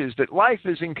teaches that life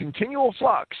is in continual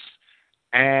flux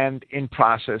and in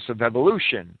process of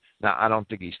evolution. Now, I don't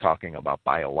think he's talking about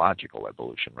biological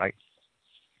evolution, right?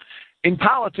 In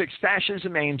politics,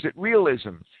 fascism aims at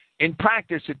realism. In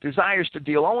practice, it desires to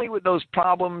deal only with those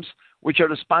problems which are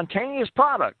the spontaneous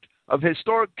product of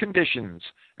historic conditions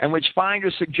and which find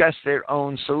or suggest their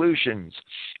own solutions.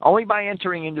 Only by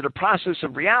entering into the process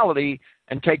of reality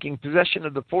and taking possession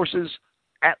of the forces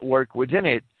at work within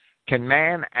it can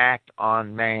man act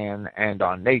on man and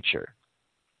on nature.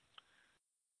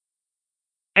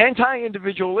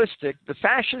 Anti-individualistic, the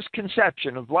fascist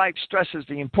conception of life stresses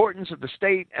the importance of the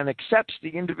state and accepts the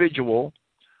individual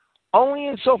only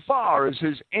insofar as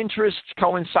his interests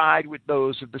coincide with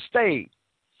those of the state.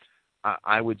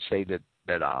 I would say that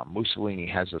Mussolini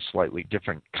has a slightly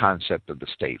different concept of the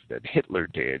state that Hitler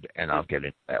did, and I'll get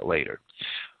into that later.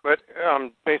 But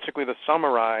basically, to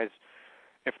summarize,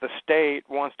 if the state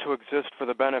wants to exist for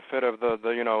the benefit of the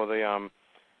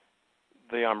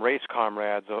race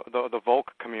comrades, the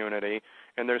Volk community,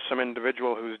 and there's some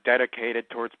individual who's dedicated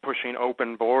towards pushing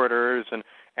open borders and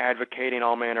advocating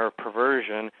all manner of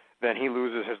perversion, then he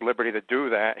loses his liberty to do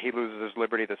that. He loses his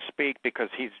liberty to speak because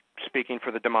he's speaking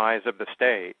for the demise of the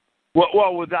state.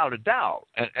 Well, without a doubt,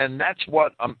 and that's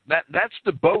what that's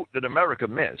the boat that America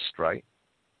missed, right?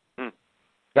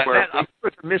 America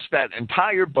missed that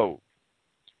entire boat.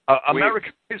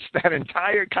 America missed that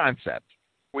entire concept.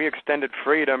 We extended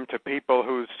freedom to people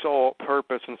whose sole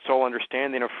purpose and sole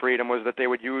understanding of freedom was that they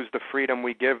would use the freedom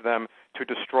we give them to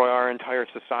destroy our entire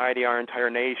society, our entire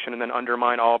nation, and then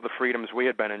undermine all of the freedoms we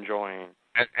had been enjoying.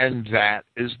 And that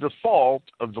is the fault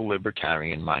of the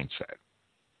libertarian mindset,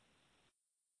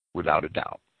 without a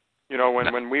doubt. You know,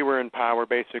 when we were in power,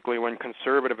 basically when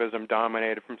conservatism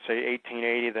dominated from, say,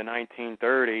 1880 to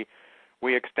 1930,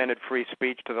 we extended free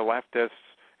speech to the leftists.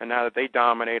 And now that they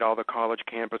dominate all the college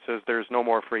campuses, there's no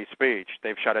more free speech.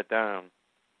 They've shut it down.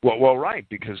 Well, right,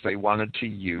 because they wanted to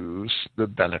use the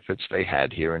benefits they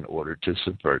had here in order to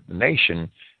subvert the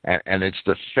nation. And it's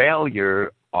the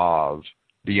failure of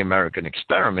the American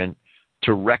experiment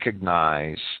to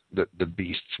recognize the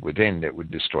beasts within that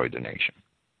would destroy the nation.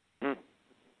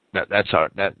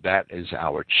 That is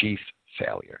our chief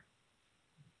failure.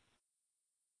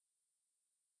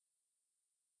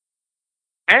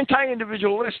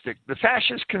 Anti-individualistic, the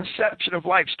fascist conception of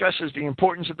life stresses the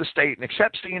importance of the state and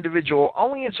accepts the individual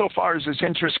only insofar as his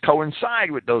interests coincide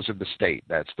with those of the state.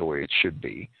 That's the way it should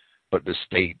be. But the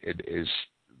state is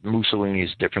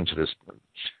Mussolini's difference of this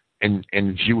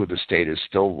in view of the state is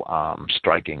still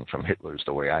striking from Hitler's,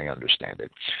 the way I understand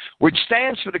it, which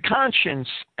stands for the conscience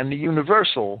and the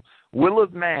universal will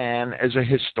of man as a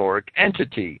historic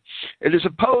entity. It is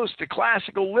opposed to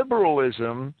classical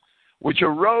liberalism, which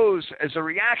arose as a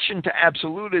reaction to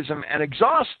absolutism and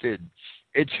exhausted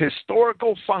its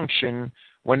historical function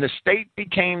when the state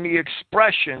became the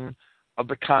expression of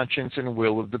the conscience and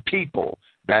will of the people.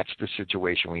 That's the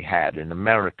situation we had in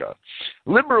America.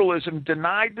 Liberalism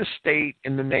denied the state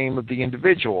in the name of the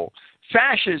individual.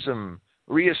 Fascism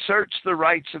reasserts the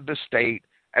rights of the state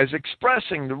as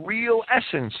expressing the real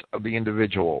essence of the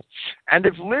individual. And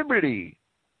if liberty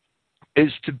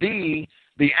is to be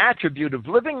the attribute of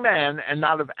living men and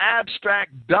not of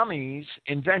abstract dummies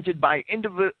invented by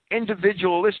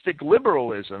individualistic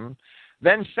liberalism,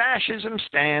 then fascism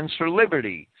stands for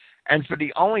liberty, and for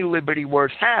the only liberty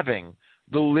worth having,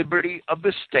 the liberty of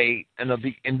the state and of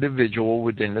the individual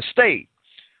within the state.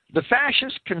 The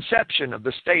fascist conception of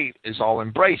the state is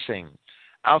all-embracing.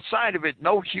 Outside of it,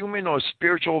 no human or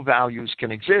spiritual values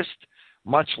can exist,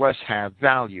 much less have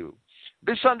value.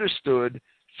 This understood,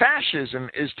 fascism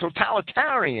is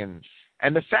totalitarian,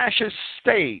 and the fascist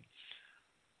state,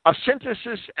 a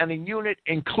synthesis and a unit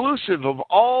inclusive of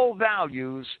all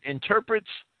values, interprets,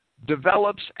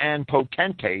 develops, and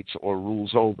potentates or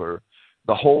rules over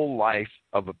the whole life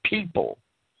of a people.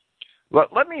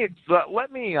 Let me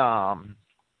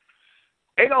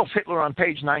Adolf Hitler on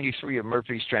page 93 of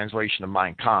Murphy's translation of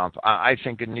Mein Kampf, I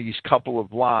think in these couple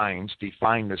of lines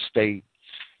define the state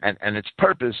and its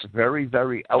purpose very,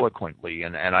 very eloquently,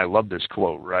 and I love this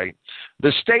quote, right?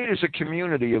 The state is a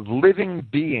community of living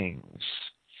beings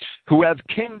who have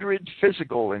kindred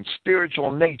physical and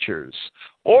spiritual natures,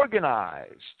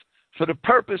 organized for the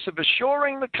purpose of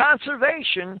assuring the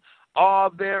conservation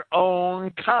of their own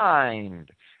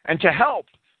kind, and to help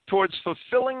towards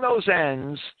fulfilling those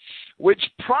ends which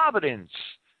Providence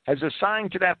has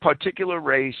assigned to that particular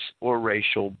race or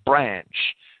racial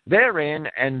branch. Therein,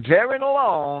 and therein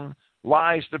alone,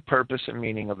 lies the purpose and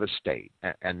meaning of the state.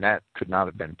 And that could not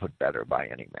have been put better by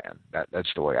any man.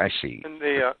 That's the way I see it. And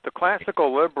the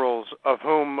classical liberals, of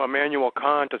whom Immanuel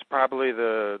Kant is probably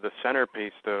the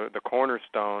centerpiece, the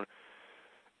cornerstone,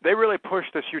 they really push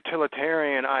this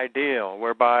utilitarian ideal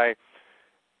whereby,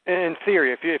 in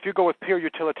theory, if you go with pure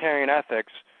utilitarian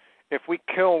ethics, if we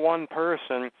kill one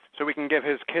person so we can give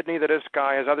his kidney to this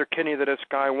guy, his other kidney to this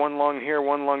guy, one lung here,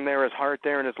 one lung there, his heart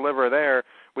there, and his liver there,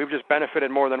 we've just benefited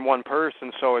more than one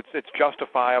person, so it's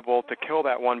justifiable to kill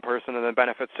that one person and then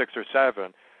benefit 6 or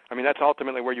 7. I mean, that's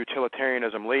ultimately where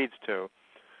utilitarianism leads to.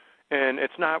 And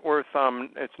it's not for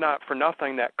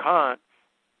nothing that Kant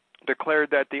declared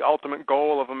that the ultimate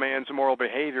goal of a man's moral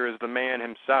behavior is the man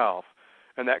himself,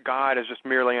 and that God is just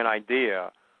merely an idea,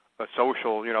 a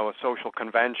social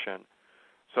convention.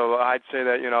 So I'd say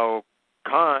that,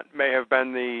 Kant may have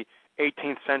been the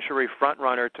 18th century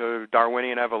frontrunner to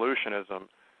Darwinian evolutionism,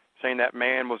 saying that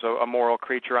man was a moral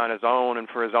creature on his own and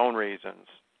for his own reasons.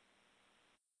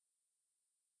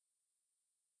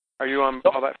 Are you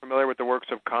all that familiar with the works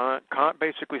of Kant? Kant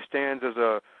basically stands as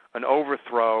an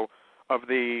overthrow of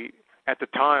at the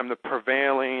time, the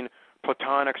prevailing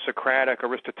Platonic, Socratic,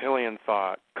 Aristotelian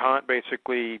thought. Kant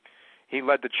basically, he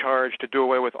led the charge to do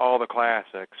away with all the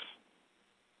classics.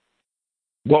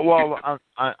 Well,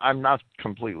 I'm not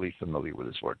completely familiar with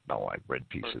his work. No, I've read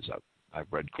pieces of it. I've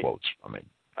read quotes from it.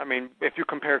 I mean, if you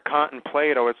compare Kant and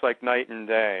Plato, it's like night and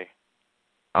day.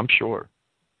 I'm sure.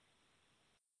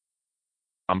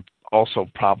 I'm also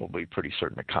probably pretty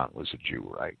certain that Kant was a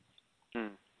Jew, right?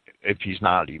 If he's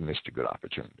not, he missed a good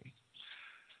opportunity.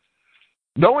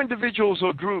 No individuals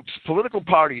or groups, political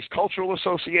parties, cultural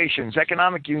associations,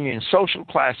 economic unions, social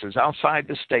classes outside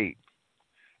the state.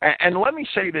 And let me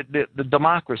say that the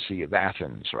democracy of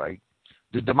Athens, right?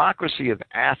 The democracy of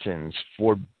Athens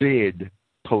forbid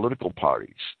political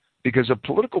parties, because a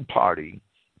political party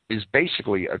is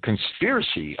basically a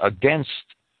conspiracy against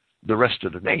the rest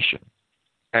of the nation.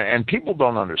 And people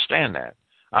don't understand that.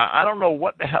 I don't know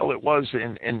what the hell it was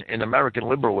in American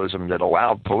liberalism that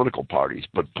allowed political parties,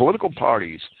 but political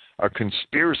parties are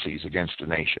conspiracies against the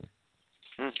nation.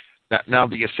 Now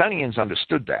the Athenians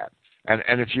understood that.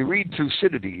 And if you read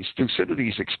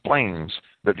Thucydides explains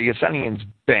that the Athenians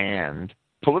banned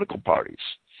political parties.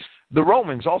 The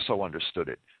Romans also understood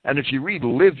it. And if you read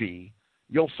Livy,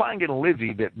 you'll find in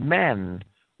Livy that men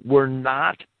were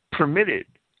not permitted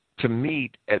to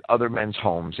meet at other men's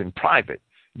homes in private.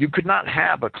 You could not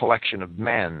have a collection of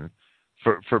men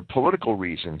for political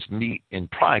reasons meet in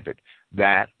private.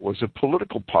 That was a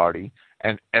political party,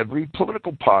 and every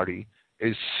political party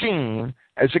is seen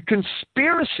as a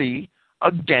conspiracy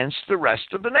against the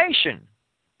rest of the nation.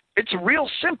 It's real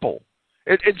simple.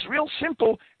 It's real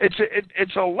simple.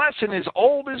 It's a lesson as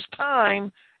old as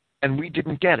time, and we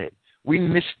didn't get it. We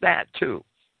missed that too.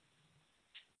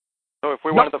 So if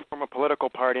we wanted to form a political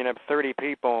party and have 30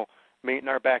 people meet in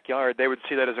our backyard, they would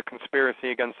see that as a conspiracy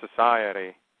against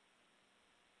society.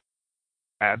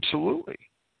 Absolutely.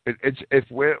 It's if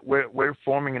we're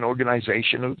forming an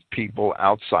organization of people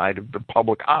outside of the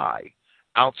public eye,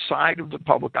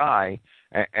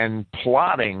 and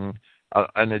plotting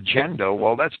an agenda,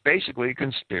 well, that's basically a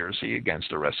conspiracy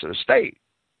against the rest of the state.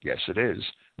 Yes, it is.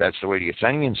 That's the way the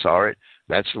Athenians saw it.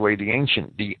 That's the way the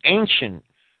ancient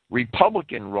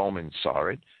Republican Romans saw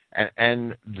it,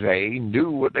 and they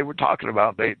knew what they were talking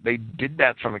about. They did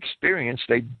that from experience.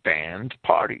 They banned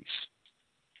parties.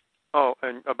 Oh,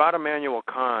 and about Immanuel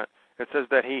Kant, it says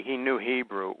that he knew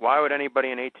Hebrew. Why would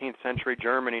anybody in 18th century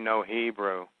Germany know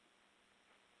Hebrew?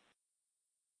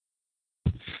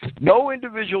 No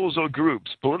individuals or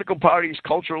groups, political parties,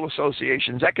 cultural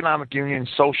associations, economic unions,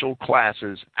 social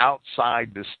classes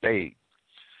outside the state.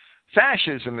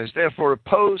 Fascism is therefore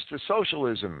opposed to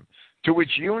socialism, to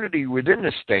which unity within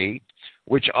the state,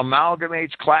 which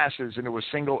amalgamates classes into a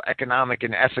single economic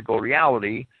and ethical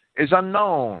reality, is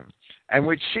unknown, and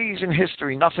which sees in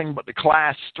history nothing but the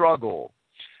class struggle.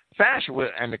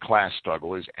 And the class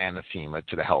struggle is anathema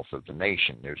to the health of the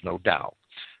nation, there's no doubt.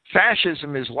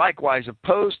 Fascism is likewise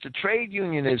opposed to trade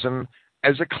unionism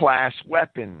as a class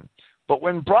weapon. But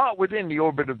when brought within the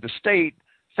orbit of the state,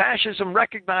 fascism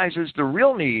recognizes the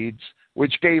real needs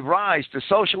which gave rise to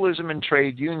socialism and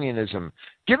trade unionism,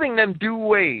 giving them due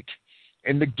weight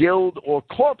in the guild or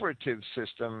corporative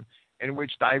system in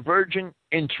which divergent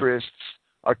interests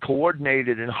are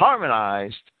coordinated and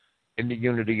harmonized in the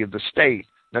unity of the state.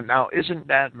 Now, isn't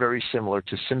that very similar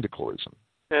to syndicalism?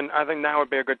 And I think now would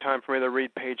be a good time for me to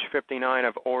read page 59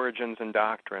 of Origins and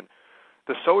Doctrine.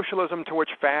 The socialism to which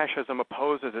fascism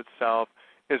opposes itself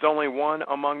is only one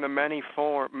among the many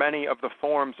of the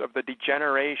forms of the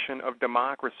degeneration of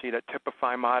democracy that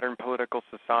typify modern political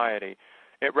society.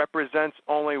 It represents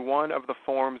only one of the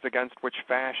forms against which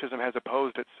fascism has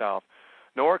opposed itself.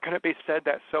 Nor can it be said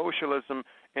that socialism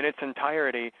in its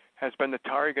entirety has been the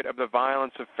target of the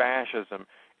violence of fascism.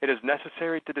 It is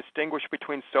necessary to distinguish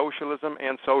between socialism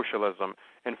and socialism,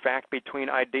 in fact, between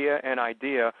idea and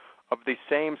idea of the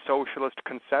same socialist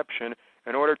conception,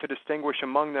 in order to distinguish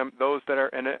among them those that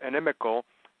are inimical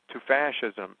to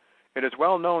fascism. It is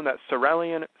well known that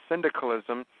Sorelian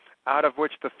syndicalism, out of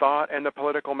which the thought and the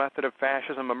political method of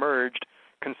fascism emerged,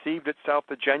 conceived itself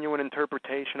the genuine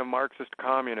interpretation of Marxist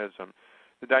communism.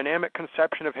 The dynamic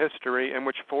conception of history in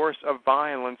which force of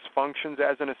violence functions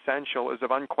as an essential is of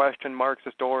unquestioned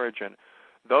Marxist origin.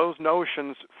 Those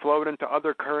notions flowed into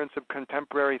other currents of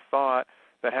contemporary thought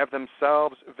that have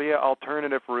themselves, via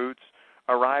alternative routes,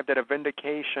 arrived at a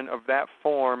vindication of that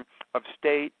form of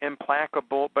state,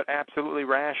 implacable but absolutely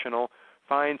rational,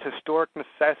 finds historic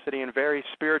necessity and very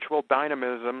spiritual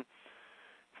dynamism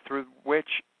through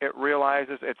which it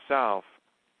realizes itself.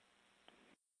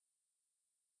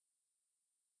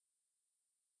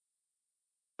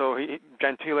 So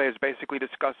Gentile is basically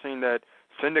discussing that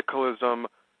syndicalism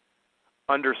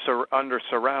under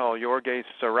Sorel, Jorge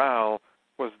Sorel,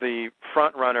 was the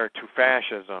front runner to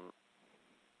fascism.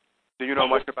 Do you know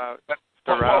much about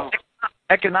Sorel? Well,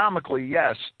 economically,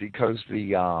 yes, because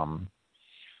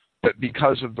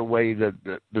because of the way that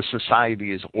the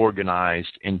society is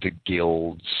organized into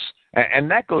guilds,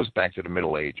 and that goes back to the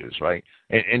Middle Ages, right?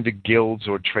 Into guilds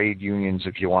or trade unions,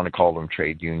 if you want to call them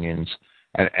trade unions.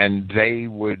 And they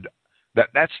would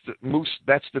that's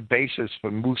the basis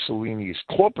for Mussolini's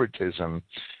corporatism.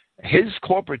 His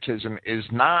corporatism is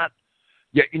not,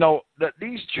 that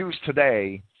these Jews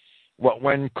today,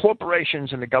 when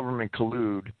corporations and the government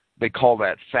collude, they call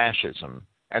that fascism,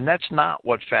 and that's not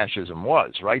what fascism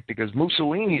was, right? Because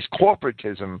Mussolini's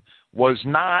corporatism was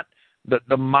not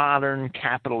the modern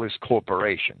capitalist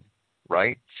corporation,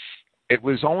 right? It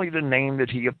was only the name that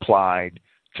he applied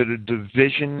to the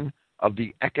division of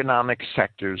the economic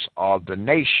sectors of the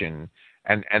nation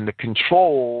and the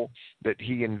control that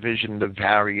he envisioned the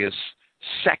various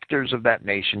sectors of that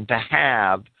nation to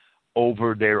have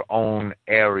over their own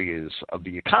areas of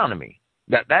the economy.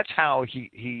 That's how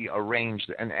he arranged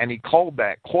it, and he called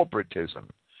that corporatism.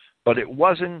 But it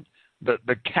wasn't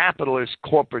the capitalist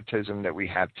corporatism that we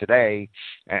have today.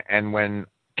 And when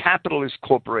capitalist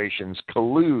corporations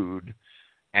collude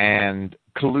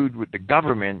with the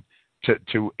government,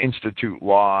 to institute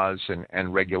laws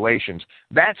and regulations.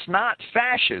 That's not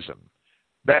fascism.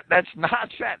 That's not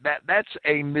that's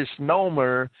a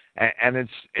misnomer, and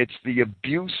it's the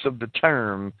abuse of the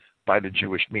term by the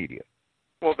Jewish media.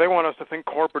 Well, they want us to think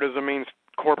corporatism means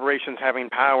corporations having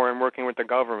power and working with the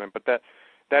government, but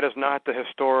that is not the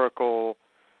historical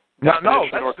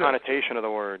definition or connotation of the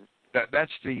word.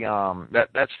 That's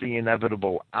the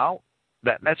inevitable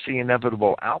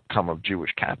outcome of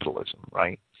Jewish capitalism,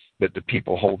 right? That the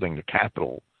people holding the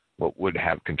capital would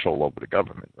have control over the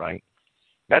government, right?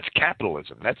 That's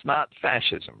capitalism. That's not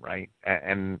fascism, right?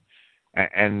 And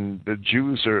the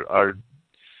Jews are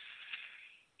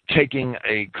taking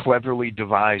a cleverly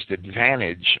devised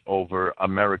advantage over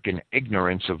American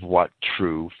ignorance of what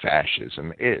true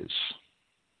fascism is.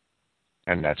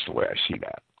 And that's the way I see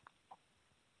that.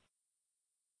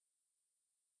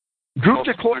 Grouped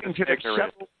according to their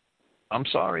several... I'm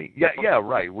sorry. Yeah,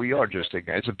 right. We are just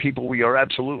ignorant. As a people, we are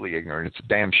absolutely ignorant. It's a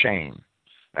damn shame.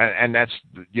 And that's,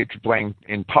 you could blame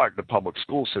in part the public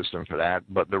school system for that,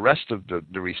 but the rest of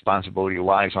the responsibility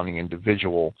lies on the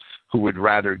individual who would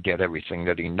rather get everything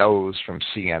that he knows from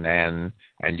CNN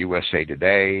and USA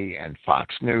Today and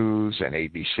Fox News and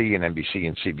ABC and NBC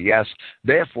and CBS.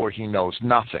 Therefore, he knows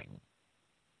nothing.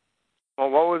 Well,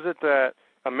 what was it that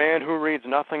a man who reads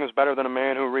nothing is better than a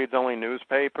man who reads only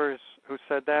newspapers? Who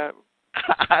said that?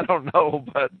 I don't know,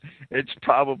 but it's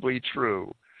probably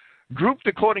true. Grouped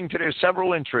according to their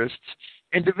several interests,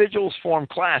 individuals form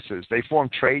classes. They form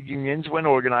trade unions when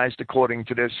organized according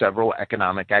to their several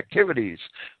economic activities.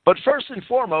 But first and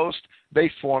foremost,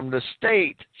 they form the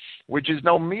state, which is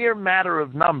no mere matter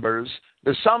of numbers,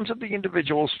 the sums of the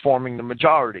individuals forming the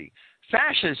majority.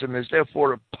 Fascism is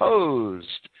therefore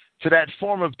opposed to that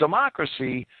form of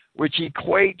democracy which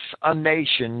equates a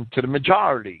nation to the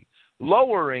majority,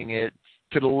 lowering it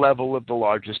to the level of the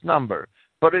largest number.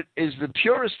 But it is the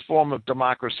purest form of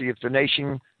democracy if the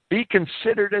nation be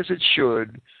considered as it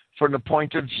should from the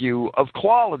point of view of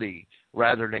quality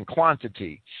rather than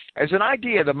quantity. As an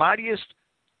idea, the mightiest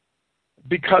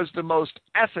because the most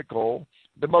ethical,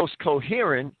 the most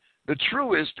coherent, the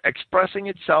truest, expressing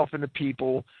itself in the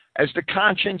people as the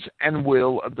conscience and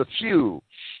will of the few,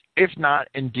 if not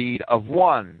indeed of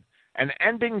one, and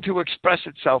ending to express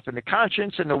itself in the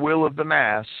conscience and the will of the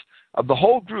mass, of the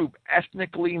whole group,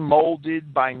 ethnically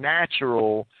molded by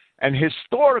natural and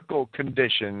historical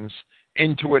conditions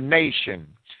into a nation,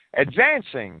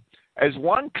 advancing as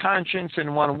one conscience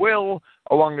and one will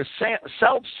along the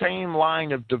self-same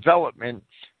line of development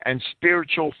and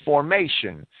spiritual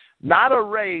formation, not a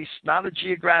race, not a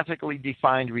geographically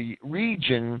defined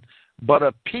region, but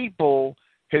a people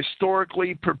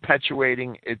historically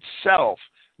perpetuating itself.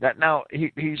 That now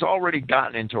he's already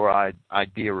gotten into our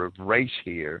idea of race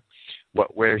here,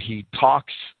 where he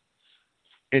talks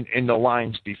in the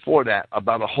lines before that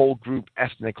about a whole group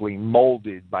ethnically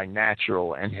molded by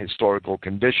natural and historical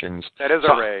conditions. That is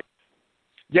a race.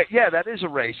 Yeah, that is a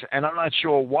race, and I'm not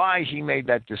sure why he made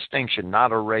that distinction.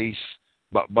 Not a race,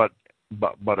 but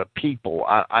a people.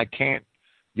 I can't,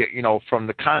 from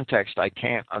the context, I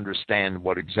can't understand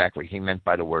what exactly he meant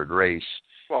by the word race.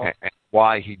 Well, and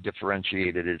why he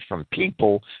differentiated it from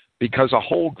people, because a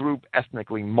whole group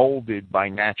ethnically molded by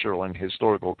natural and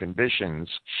historical conditions,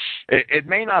 it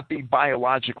may not be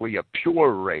biologically a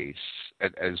pure race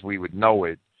as we would know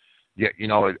it,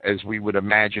 as we would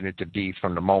imagine it to be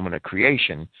from the moment of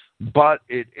creation, but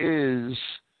it is,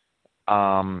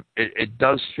 it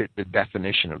does fit the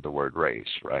definition of the word race,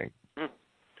 right?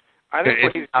 I think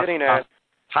what he's getting at,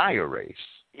 higher race.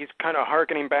 He's kind of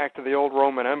hearkening back to the old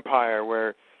Roman Empire,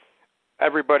 where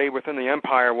everybody within the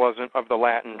empire wasn't of the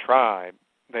Latin tribe.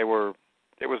 It was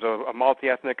a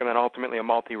multi-ethnic and then ultimately a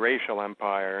multiracial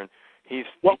empire. And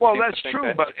well, that's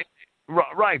true,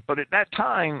 but at that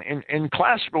time in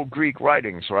classical Greek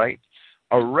writings, right,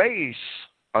 a race,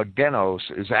 a genos,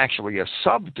 is actually a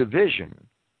subdivision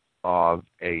of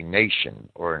a nation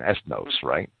or an ethnos,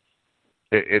 right?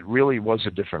 It really was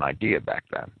a different idea back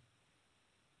then.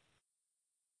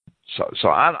 So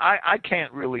I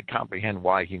can't really comprehend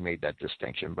why he made that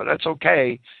distinction, but that's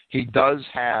okay. He does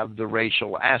have the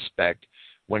racial aspect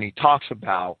when he talks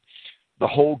about the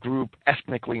whole group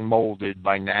ethnically molded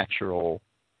by natural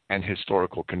and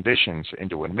historical conditions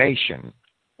into a nation.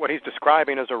 What he's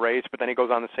describing is a race, but then he goes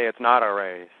on to say it's not a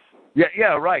race.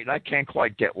 Yeah, right. I can't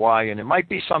quite get why, and it might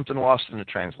be something lost in the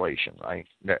translation, right?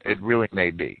 It really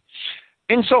may be.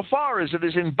 Insofar as it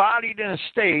is embodied in a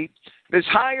state, this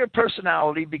higher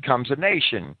personality becomes a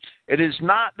nation. It is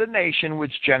not the nation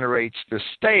which generates the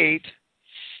state.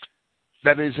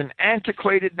 That is an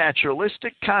antiquated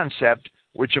naturalistic concept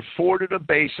which afforded a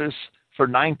basis for for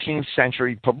 19th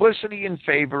century publicity in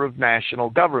favor of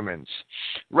national governments.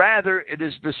 Rather, it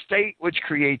is the state which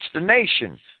creates the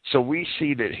nation. So we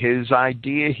see that his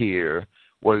idea here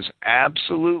was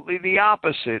absolutely the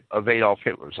opposite of Adolf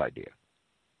Hitler's idea.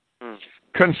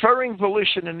 Conferring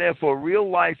volition and therefore real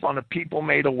life on a people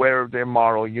made aware of their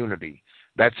moral unity.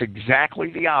 That's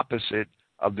exactly the opposite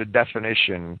of the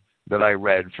definition that I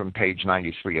read from page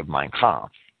 93 of Mein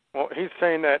Kampf. Well, he's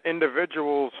saying that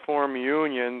individuals form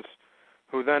unions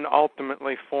who then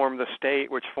ultimately form the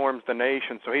state, which forms the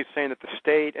nation. So he's saying that the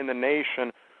state and the nation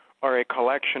are a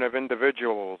collection of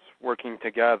individuals working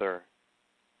together.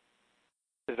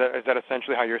 Is that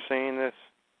essentially how you're saying this?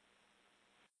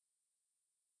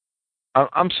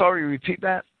 I'm sorry, repeat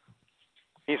that?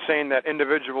 He's saying that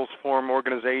individuals form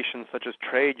organizations such as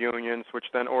trade unions, which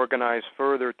then organize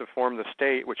further to form the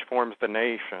state, which forms the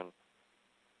nation.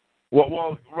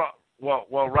 Well,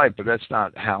 right, but that's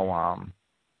not how.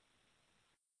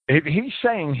 He's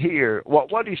saying here.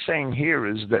 What he's saying here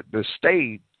is that the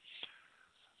state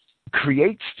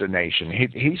creates the nation.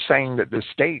 He's saying that the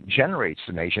state generates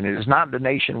the nation. It is not the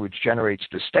nation which generates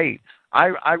the state.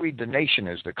 I read the nation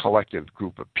as the collective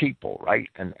group of people, right?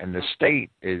 And the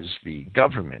state is the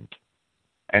government.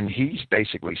 And he's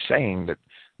basically saying that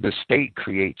the state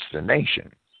creates the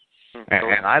nation.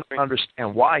 And I don't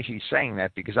understand why he's saying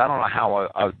that, because I don't know how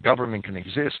a government can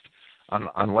exist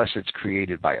unless it's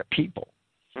created by a people.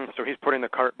 So he's putting the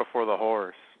cart before the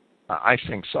horse. I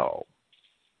think so.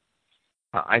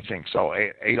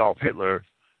 Adolf Hitler.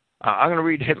 I'm going to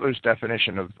read Hitler's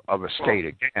definition of a state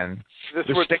again.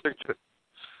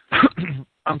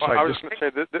 I'm sorry. I was going to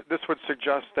say this would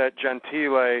suggest that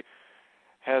Gentile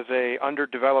has a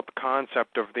underdeveloped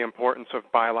concept of the importance of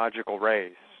biological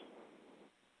race.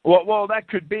 Well, that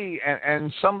could be,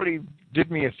 and somebody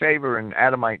did me a favor and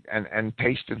Adamite and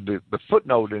pasted the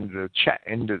footnote into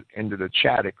the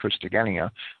chat at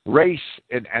Christagenia. Race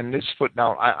and this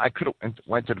footnote, I could have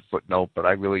went to the footnote, but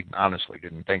I really honestly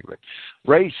didn't think of it.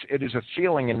 Race, it is a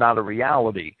feeling and not a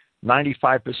reality.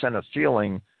 95% of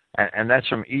feeling, and that's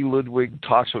from E. Ludwig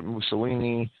Talks with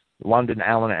Mussolini, London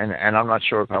Allen, and I'm not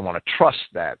sure if I want to trust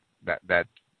that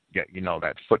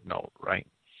footnote, right?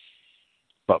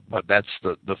 But that's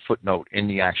the footnote in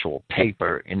the actual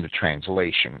paper in the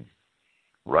translation,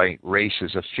 right? Race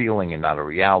is a feeling and not a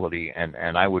reality,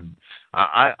 and I would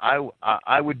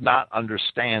not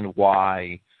understand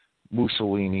why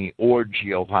Mussolini or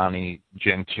Giovanni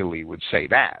Gentili would say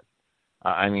that.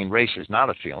 I mean, race is not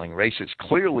a feeling. Race is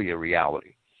clearly a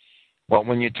reality. Well,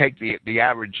 when you take the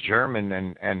average German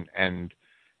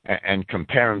and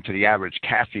compare them to the average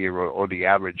Kafir or the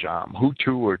average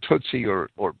Hutu or Tutsi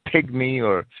or Pygmy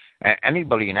or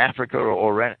anybody in Africa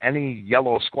or any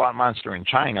yellow squat monster in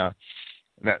China,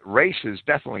 that race is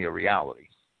definitely a reality.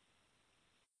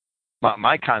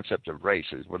 My concept of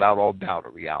race is without all doubt a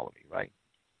reality, right?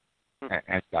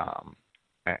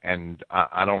 And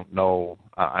I don't know.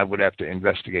 I would have to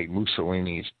investigate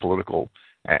Mussolini's political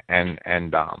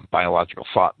and biological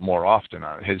thought more often,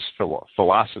 his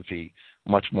philosophy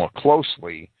much more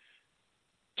closely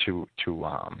to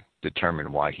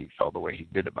determine why he felt the way he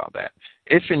did about that,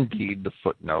 if indeed the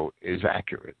footnote is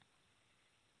accurate.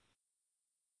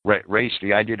 Race,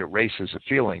 the idea that race is a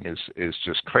feeling is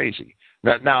just crazy.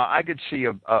 Now I could see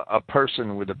a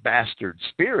person with a bastard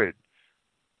spirit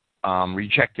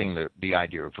rejecting the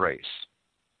idea of race,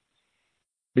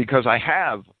 because I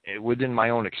have, within my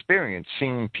own experience,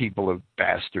 seen people of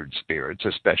bastard spirits,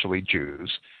 especially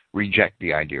Jews, reject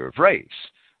the idea of race.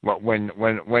 But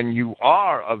when you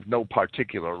are of no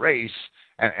particular race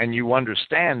and you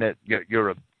understand that you're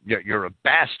a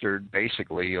bastard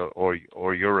basically,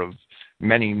 or you're of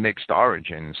many mixed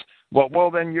origins,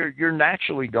 well then you're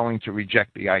naturally going to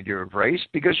reject the idea of race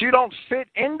because you don't fit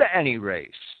into any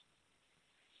race.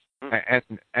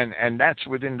 And that's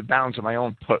within the bounds of my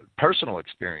own personal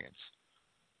experience.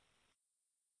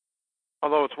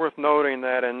 Although it's worth noting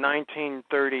that in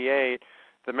 1938,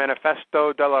 the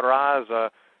Manifesto della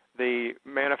Raza, the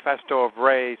Manifesto of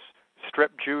Race,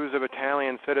 stripped Jews of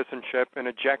Italian citizenship and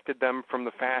ejected them from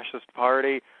the fascist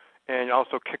party, and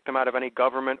also kicked them out of any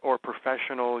government or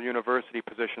professional university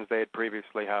positions they had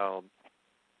previously held.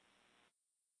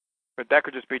 But that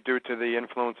could just be due to the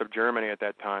influence of Germany at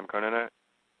that time, couldn't it?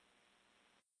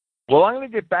 Well, I'm going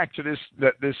to get back to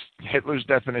this Hitler's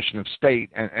definition of state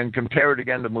and compare it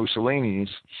again to Mussolini's.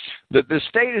 The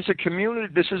state is a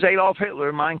community. This is Adolf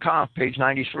Hitler, Mein Kampf, page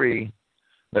 93.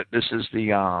 This is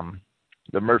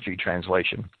the Murphy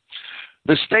translation.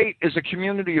 The state is a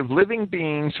community of living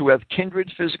beings who have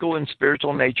kindred physical and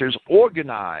spiritual natures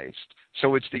organized.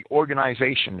 So it's the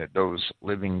organization that those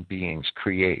living beings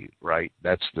create, right?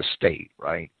 That's the state,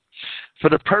 right? For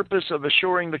the purpose of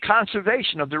assuring the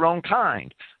conservation of their own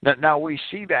kind. Now we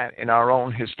see that in our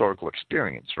own historical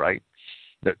experience, right?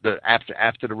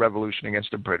 After the revolution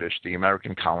against the British, the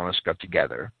American colonists got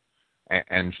together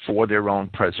and for their own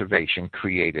preservation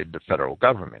created the federal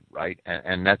government, right?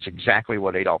 And that's exactly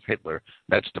what Adolf Hitler,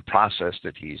 that's the process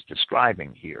that he's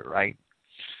describing here, right?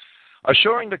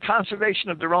 Assuring the conservation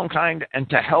of their own kind and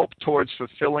to help towards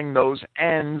fulfilling those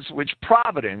ends which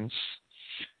Providence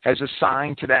has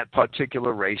assigned to that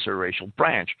particular race or racial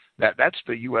branch. That's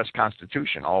the U.S.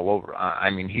 Constitution all over. I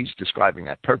mean, he's describing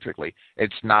that perfectly.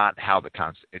 It's not how the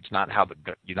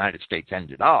United States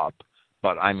ended up,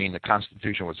 but I mean, the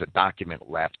Constitution was a document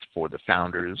left for the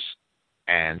founders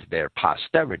and their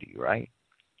posterity, right?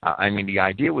 I mean, the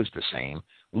idea was the same.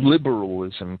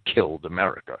 Liberalism killed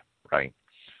America, right?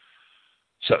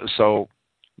 So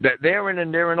that therein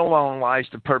and therein alone lies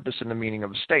the purpose and the meaning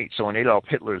of a state. So in Adolf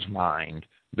Hitler's mind,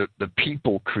 the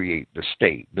people create the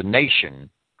state. The nation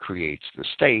creates the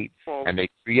state, and they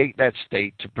create that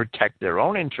state to protect their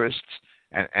own interests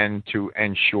and to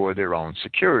ensure their own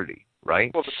security,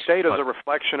 right? Well, the state is a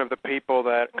reflection of the people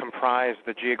that comprise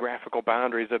the geographical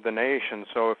boundaries of the nation.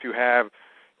 So if you have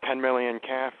 10 million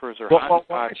Kafirs or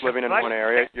hotspots living in one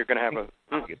area, you're going to have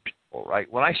a people, right?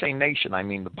 When I say nation, I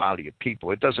mean the body of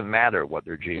people. It doesn't matter what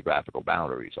their geographical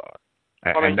boundaries are.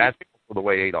 And that's the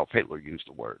way Adolf Hitler used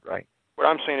the word, right? What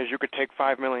I'm saying is you could take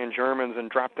 5 million Germans and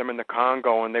drop them in the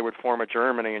Congo, and they would form a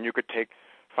Germany, and you could take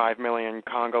 5 million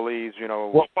Congolese,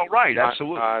 right,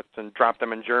 absolutely, and drop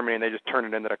them in Germany, and they just turn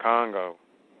it into the Congo.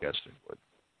 Yes, they would.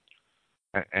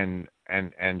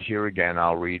 And here again,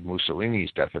 I'll read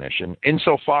Mussolini's definition.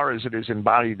 Insofar as it is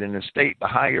embodied in a state, the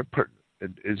higher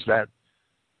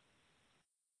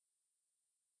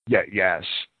yes.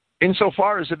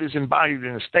 Insofar as it is embodied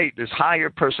in a state, this higher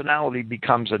personality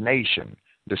becomes a nation.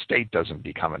 The state doesn't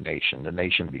become a nation. The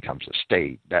nation becomes a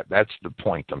state. That's the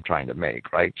point I'm trying to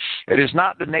make, right? It is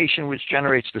not the nation which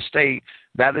generates the state.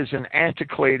 That is an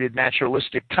antiquated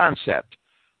naturalistic concept.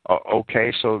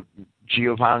 Okay, so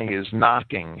Giovanni is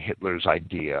knocking Hitler's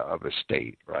idea of a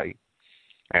state, right?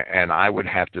 And I would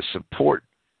have to support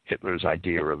Hitler's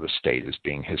idea of a state as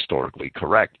being historically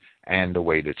correct and the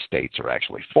way that states are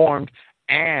actually formed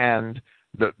and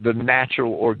the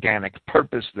natural organic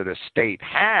purpose that a state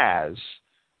has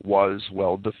was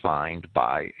well defined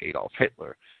by Adolf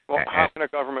Hitler. Well, how can a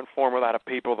government form without a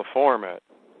people to form it?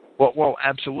 Well,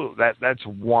 absolutely. That's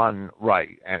one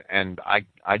right, and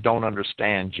I don't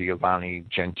understand Giovanni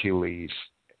Gentile's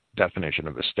definition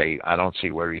of a state. I don't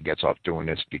see where he gets off doing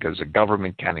this because a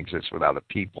government can't exist without a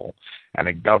people, and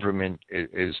a government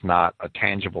is not a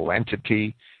tangible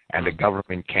entity, and a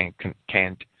government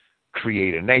can't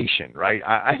create a nation, right?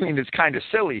 I mean, it's kind of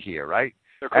silly here, right?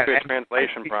 There could be a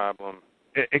translation problem.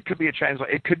 It could be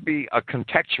it could be a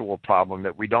contextual problem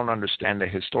that we don't understand the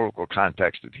historical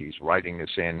context that he's writing this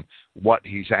in, what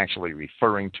he's actually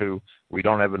referring to. We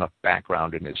don't have enough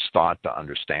background in his thought to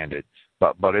understand it,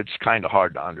 but it's kind of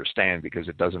hard to understand because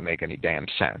it doesn't make any damn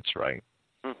sense, right?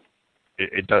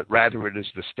 Rather, it is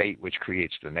the state which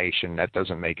creates the nation. That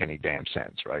doesn't make any damn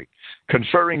sense, right?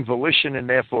 Conferring volition and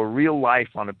therefore real life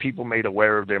on a people made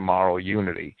aware of their moral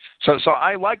unity. So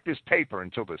I like this paper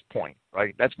until this point,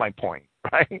 right? That's my point,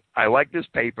 right? I like this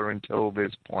paper until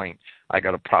this point. I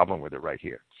got a problem with it right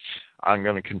here. I'm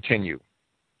going to continue.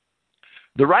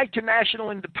 The right to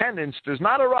national independence does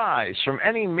not arise from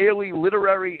any merely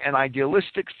literary and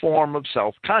idealistic form of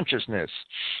self-consciousness,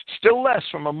 still less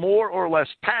from a more or less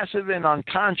passive and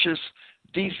unconscious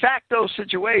de facto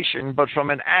situation, but from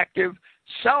an active,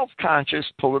 self-conscious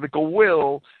political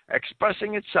will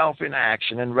expressing itself in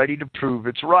action and ready to prove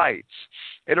its rights.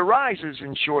 It arises,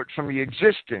 in short, from the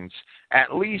existence,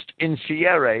 at least in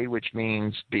fiere, which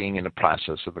means being in the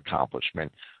process of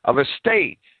accomplishment, of a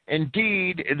state.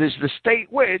 Indeed, it is the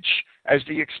state which, as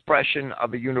the expression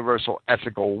of a universal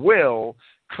ethical will,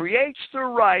 creates the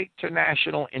right to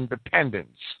national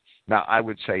independence. Now, I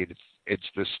would say it's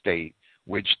the state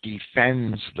which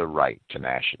defends the right to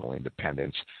national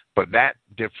independence, but that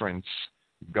difference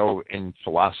in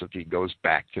philosophy goes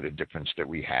back to the difference that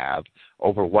we have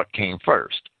over what came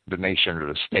first, the nation or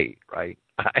the state, right?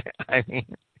 I mean,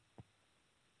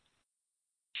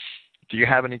 do you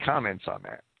have any comments on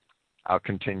that? I'll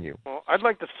continue. Well, I'd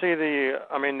like to see the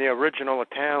original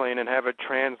Italian and have it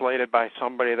translated by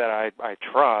somebody that I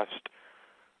trust,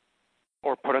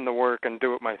 or put in the work and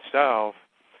do it myself.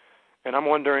 And I'm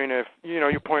wondering if,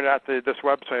 you pointed out that this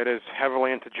website is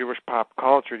heavily into Jewish pop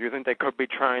culture. Do you think they could be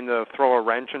trying to throw a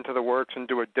wrench into the works and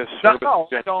do a disservice? No,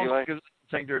 I don't, because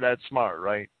I think they're that smart,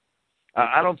 right?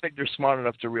 I don't think they're smart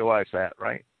enough to realize that,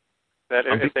 right? That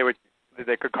if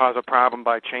they could cause a problem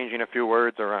by changing a few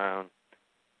words around.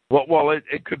 Well,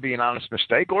 it could be an honest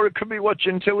mistake, or it could be what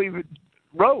Gentile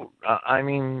wrote. I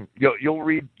mean, you'll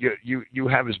read. You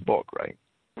have his book, right?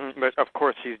 But of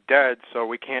course he's dead, so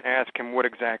we can't ask him what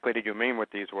exactly did you mean with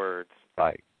these words.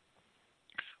 Right.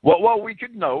 Well, we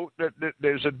could note that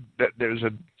there's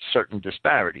a certain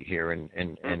disparity here in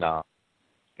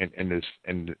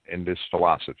this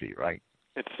philosophy, right?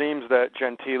 It seems that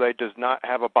Gentile does not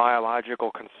have a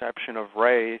biological conception of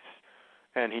race,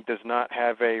 and he does not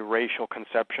have a racial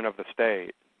conception of the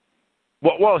state.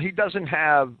 Well, he doesn't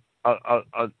have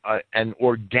an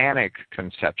organic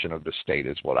conception of the state,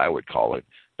 is what I would call it.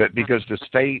 But because the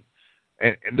state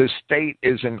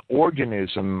is an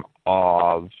organism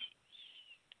of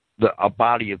a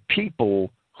body of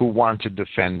people who want to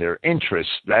defend their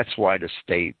interests. That's why the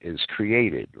state is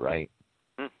created, right?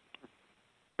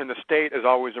 And the state is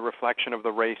always a reflection of the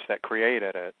race that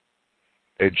created it.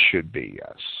 It should be,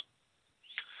 yes.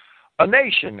 A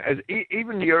nation,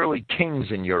 even the early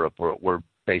kings in Europe were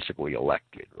basically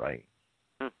elected, right?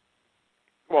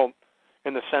 Well,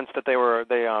 in the sense that they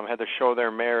had to show their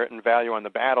merit and value on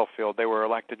the battlefield, they were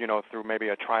elected, through maybe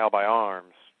a trial by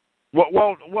arms.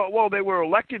 Well, they were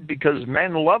elected because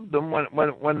men loved them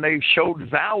when they showed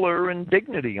valor and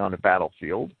dignity on the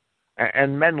battlefield,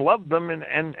 and men loved them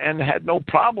and had no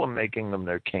problem making them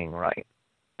their king, right?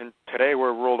 And today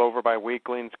we're ruled over by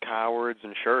weaklings, cowards,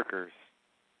 and shirkers.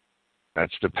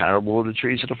 That's the parable of the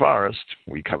trees of the forest.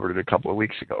 We covered it a couple of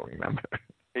weeks ago, remember?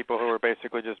 People who are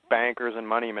basically just bankers and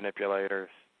money manipulators.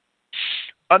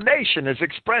 A nation, as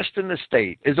expressed in the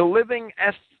state, is a living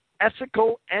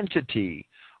ethical entity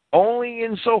only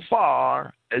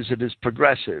insofar as it is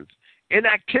progressive.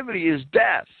 Inactivity is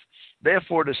death.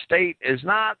 Therefore, the state is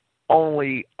not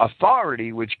only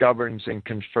authority which governs and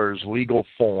confers legal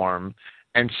form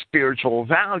and spiritual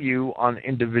value on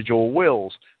individual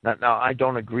wills. Now, I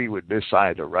don't agree with this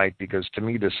either, right? Because to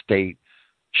me, the state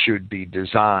should be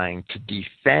designed to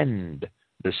defend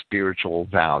the spiritual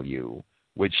value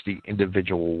which the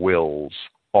individual wills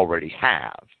already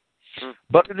have.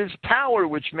 But it is power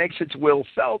which makes its will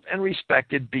felt and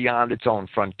respected beyond its own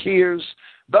frontiers,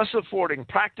 thus affording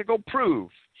practical proof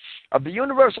of the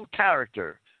universal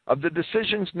character of the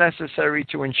decisions necessary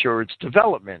to ensure its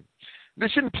development.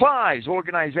 This implies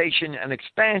organization and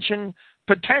expansion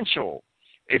potential,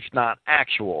 if not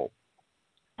actual.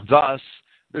 Thus,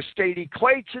 the state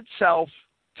equates itself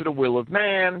to the will of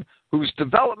man, whose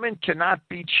development cannot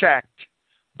be checked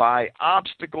by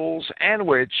obstacles and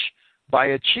which, by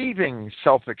achieving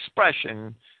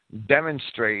self-expression,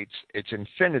 demonstrates its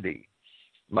infinity.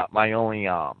 My only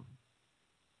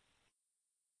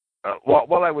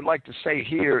what I would like to say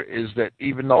here is that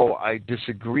even though I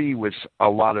disagree with a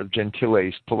lot of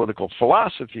Gentile's political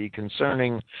philosophy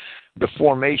concerning the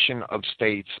formation of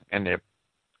states and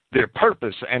their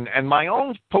purpose, and my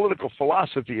own political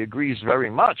philosophy agrees very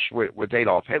much with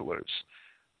Adolf Hitler's.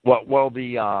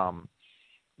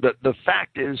 The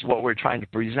fact is, what we're trying to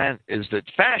present is that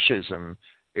fascism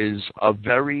is a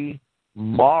very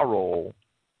moral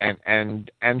and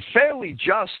fairly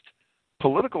just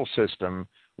political system,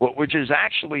 which is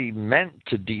actually meant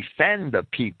to defend the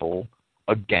people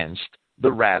against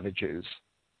the ravages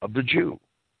of the Jew.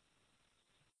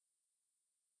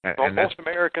 Well, most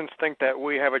Americans think that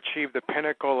we have achieved the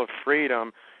pinnacle of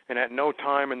freedom, and at no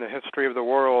time in the history of the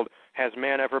world has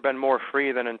man ever been more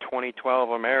free than in 2012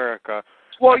 America.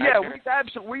 Well, yeah,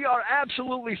 we are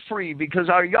absolutely free because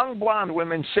our young blonde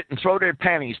women sit and throw their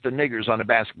panties to niggers on the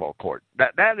basketball court.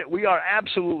 That we are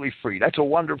absolutely free. That's a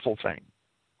wonderful thing.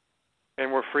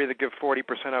 And we're free to give 40%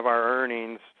 of our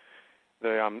earnings,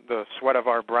 the sweat of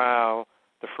our brow,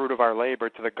 the fruit of our labor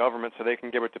to the government so they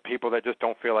can give it to people that just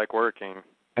don't feel like working.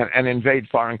 And invade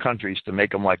foreign countries to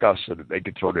make them like us so that they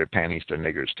could throw their panties to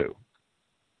niggers too.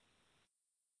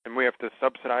 And we have to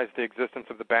subsidize the existence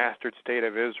of the bastard state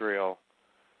of Israel.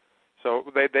 So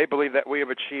they believe that we have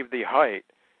achieved the height,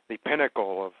 the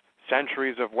pinnacle of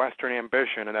centuries of Western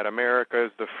ambition, and that America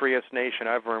is the freest nation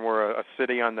ever, and we're a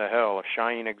city on the hill, a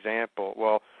shining example.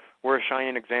 Well, we're a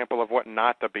shining example of what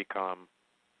not to become.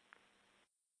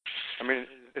 I mean,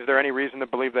 is there any reason to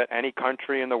believe that any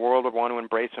country in the world would want to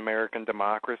embrace American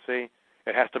democracy?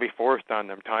 It has to be forced on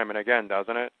them time and again,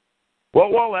 doesn't it?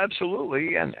 Well,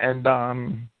 absolutely, and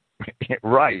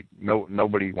right.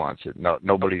 Nobody wants it. No,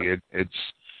 nobody. It's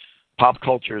Pop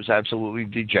culture is absolutely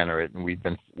degenerate, and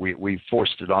we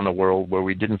forced it on the world where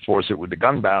we didn't force it with the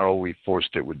gun barrel, we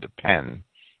forced it with the pen.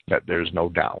 That there's no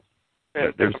doubt.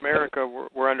 And if America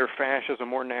were under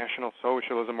fascism or national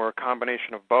socialism or a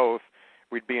combination of both,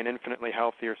 we'd be an infinitely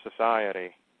healthier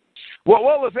society.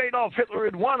 Well, if Adolf Hitler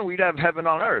had won, we'd have heaven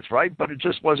on earth, right? But it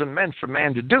just wasn't meant for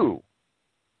man to do.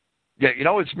 Yeah,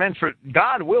 it's meant for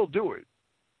God will do it.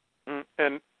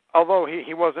 And although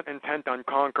he wasn't intent on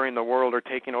conquering the world or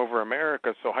taking over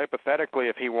America, so hypothetically,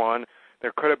 if he won,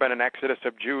 there could have been an exodus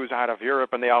of Jews out of Europe,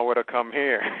 and they all would have come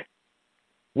here.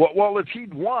 Well, if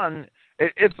he'd won,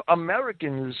 if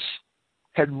Americans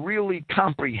had really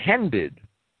comprehended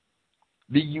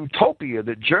the utopia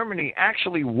that Germany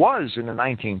actually was in the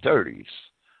 1930s,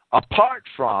 apart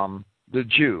from the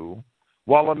Jew,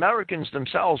 while Americans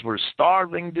themselves were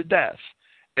starving to death,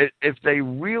 if they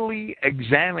really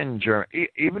examined Germany,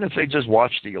 even if they just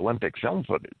watched the Olympic film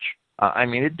footage,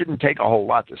 it didn't take a whole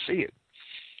lot to see it.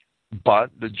 But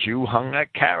the Jew hung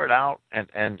that carrot out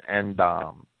and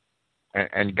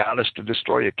got us to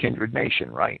destroy a kindred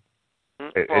nation, right?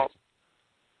 Well,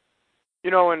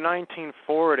 in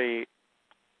 1940,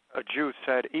 a Jew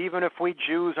said, "Even if we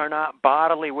Jews are not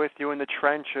bodily with you in the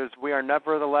trenches, we are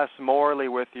nevertheless morally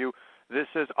with you. This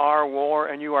is our war,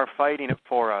 and you are fighting it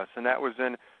for us." And that was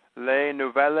in Les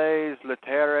Nouvelles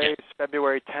Littéraires,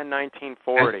 February 10,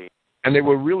 1940. And they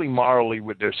were really morally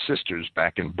with their sisters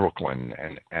back in Brooklyn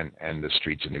and the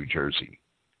streets of New Jersey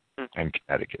and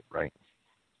Connecticut, right?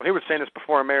 Well, he was saying this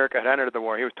before America had entered the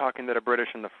war. He was talking to the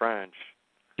British and the French.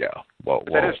 Yeah, well,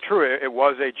 that is true. It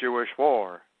was a Jewish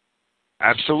war.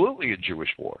 Absolutely a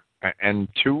Jewish war. And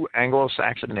two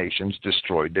Anglo-Saxon nations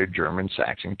destroyed their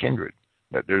German-Saxon kindred.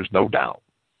 There's no doubt.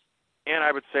 And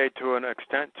I would say to an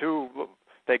extent, too,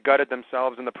 they gutted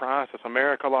themselves in the process.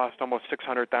 America lost almost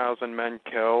 600,000 men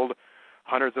killed,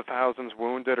 hundreds of thousands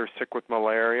wounded or sick with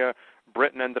malaria.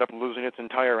 Britain ended up losing its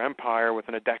entire empire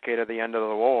within a decade of the end of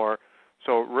the war.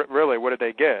 So really, what did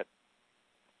they get?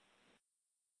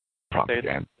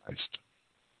 Propagandized.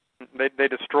 They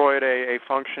destroyed a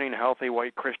functioning, healthy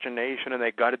white Christian nation, and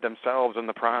they gutted themselves in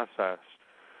the process.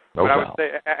 No but doubt. I would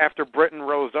say after Britain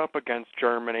rose up against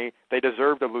Germany, they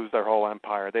deserved to lose their whole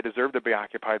empire. They deserved to be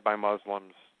occupied by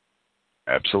Muslims.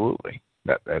 Absolutely.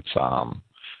 That's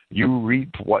you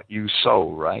reap what you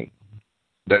sow, right?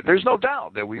 There's no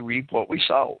doubt that we reap what we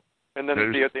sow. And then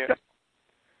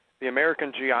the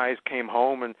American GIs came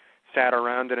home and sat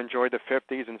around and enjoyed the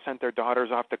 50s and sent their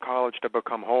daughters off to college to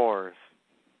become whores.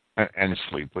 And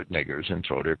sleep with niggers and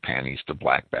throw their panties to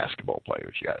black basketball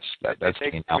players, yes. That's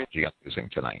the analogy I'm using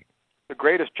tonight. The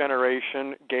greatest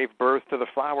generation gave birth to the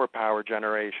flower power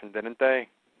generation, didn't they?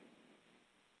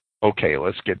 Okay,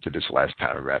 let's get to this last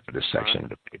paragraph of this section of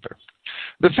the paper.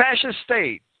 The fascist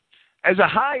state, as a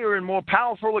higher and more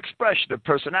powerful expression of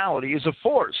personality, is a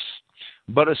force,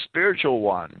 but a spiritual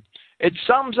one. It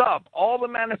sums up all the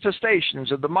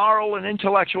manifestations of the moral and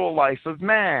intellectual life of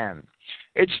man.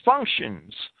 Its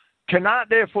functions cannot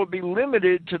therefore be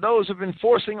limited to those of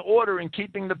enforcing order and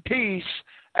keeping the peace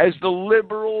as the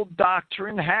liberal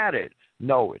doctrine had it.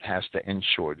 No, it has to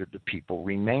ensure that the people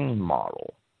remain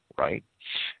moral, right?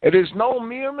 It is no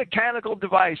mere mechanical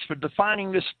device for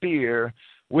defining the sphere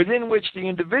within which the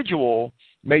individual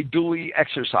may duly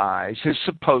exercise his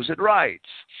supposed rights.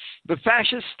 The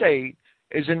fascist state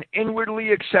is an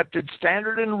inwardly accepted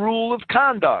standard and rule of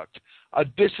conduct, a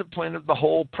discipline of the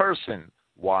whole person.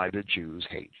 Why the Jews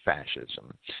hate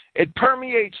fascism. It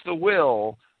permeates the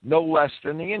will no less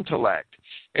than the intellect.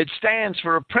 It stands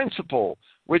for a principle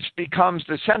which becomes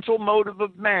the central motive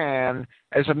of man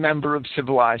as a member of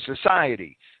civilized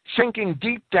society, sinking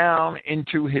deep down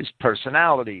into his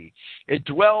personality. It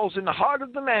dwells in the heart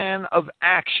of the man of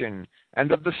action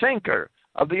and of the thinker,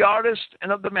 of the artist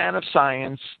and of the man of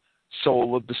science,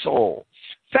 soul of the soul.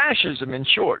 Fascism, in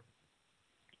short,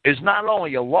 is not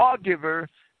only a lawgiver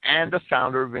and a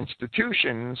founder of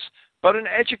institutions, but an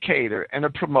educator and a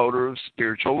promoter of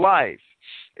spiritual life.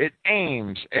 It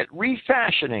aims at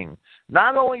refashioning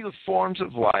not only the forms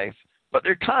of life, but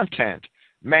their content,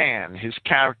 man, his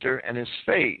character, and his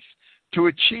faith. To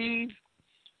achieve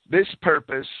this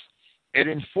purpose, it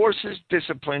enforces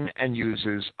discipline and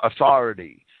uses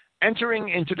authority, entering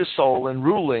into the soul and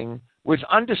ruling with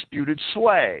undisputed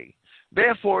sway.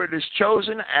 Therefore, it has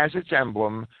chosen as its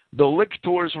emblem the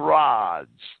lictor's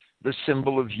rods, the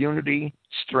symbol of unity,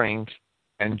 strength,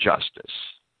 and justice.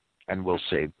 And we'll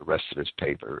save the rest of this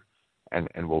paper, and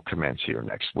we'll commence here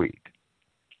next week.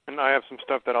 And I have some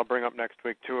stuff that I'll bring up next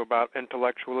week, too, about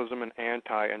intellectualism and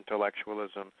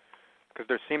anti-intellectualism. Because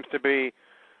there seems to be,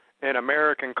 in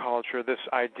American culture, this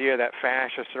idea that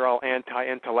fascists are all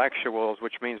anti-intellectuals,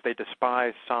 which means they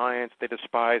despise science, they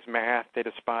despise math, they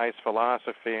despise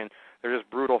philosophy, and they're just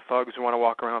brutal thugs who want to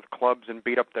walk around with clubs and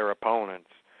beat up their opponents.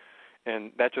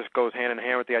 And that just goes hand in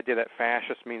hand with the idea that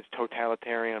fascist means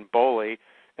totalitarian bully,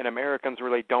 and Americans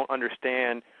really don't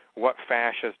understand what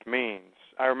fascist means.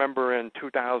 I remember in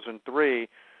 2003,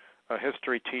 a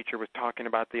history teacher was talking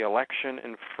about the election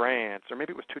in France, or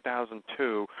maybe it was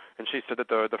 2002, and she said that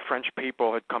the French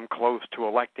people had come close to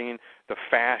electing the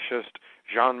fascist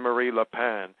Jean-Marie Le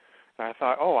Pen. And I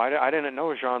thought, I didn't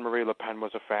know Jean-Marie Le Pen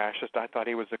was a fascist. I thought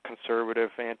he was a conservative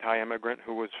anti-immigrant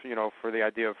who was, for the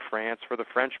idea of France, for the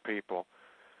French people.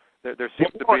 There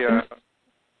seems to be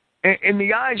a... In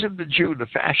the eyes of the Jew, the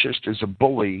fascist is a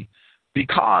bully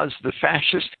because the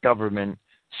fascist government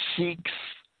seeks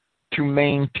to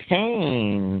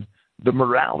maintain the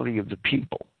morality of the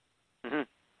people. Mm-hmm.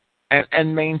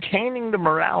 And maintaining the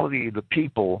morality of the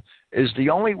people is the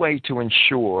only way to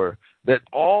ensure that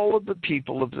all of the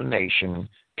people of the nation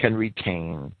can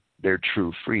retain their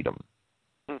true freedom.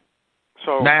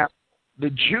 So now, the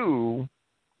Jew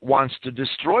wants to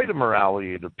destroy the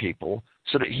morality of the people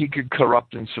so that he could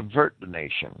corrupt and subvert the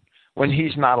nation. When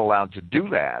he's not allowed to do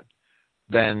that,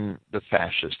 then the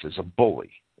fascist is a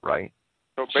bully, right?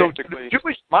 So to the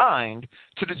Jewish mind,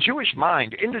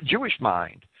 in the Jewish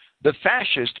mind, the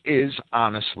fascist is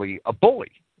honestly a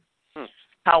bully.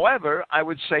 However, I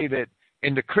would say that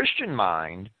in the Christian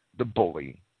mind, the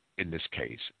bully, in this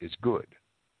case, is good.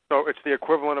 So it's the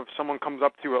equivalent of someone comes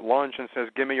up to you at lunch and says,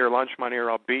 give me your lunch money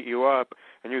or I'll beat you up.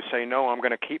 And you say, no, I'm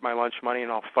going to keep my lunch money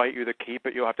and I'll fight you to keep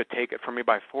it. You'll have to take it from me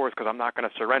by force because I'm not going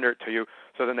to surrender it to you.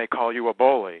 So then they call you a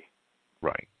bully.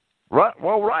 Right.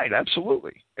 Right,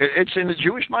 absolutely. It's in the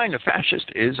Jewish mind, the fascist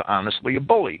is honestly a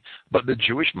bully, but the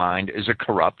Jewish mind is a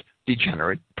corrupt,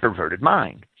 degenerate, perverted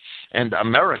mind. And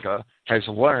America has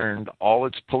learned all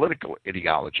its political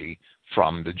ideology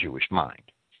from the Jewish mind.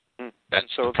 That's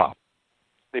the problem.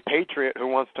 The patriot who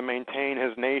wants to maintain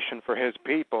his nation for his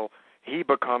people, he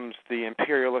becomes the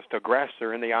imperialist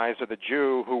aggressor in the eyes of the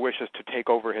Jew who wishes to take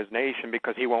over his nation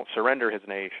because he won't surrender his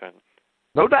nation.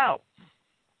 No doubt.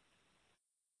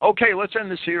 Okay, let's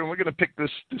end this here, and we're going to pick this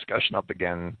discussion up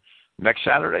again next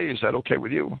Saturday. Is that okay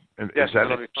with you? Yes,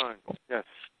 that'll be fine. Yes.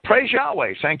 Praise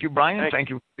Yahweh. Thank you, Brian.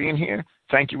 Thank you for being here.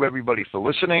 Thank you, everybody, for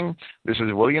listening. This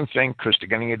is William Fink,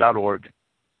 Christogenea.org.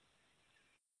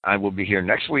 I will be here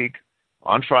next week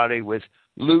on Friday with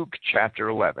Luke chapter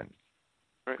 11.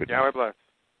 Right. Yahweh bless.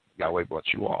 Yahweh bless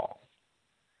you all.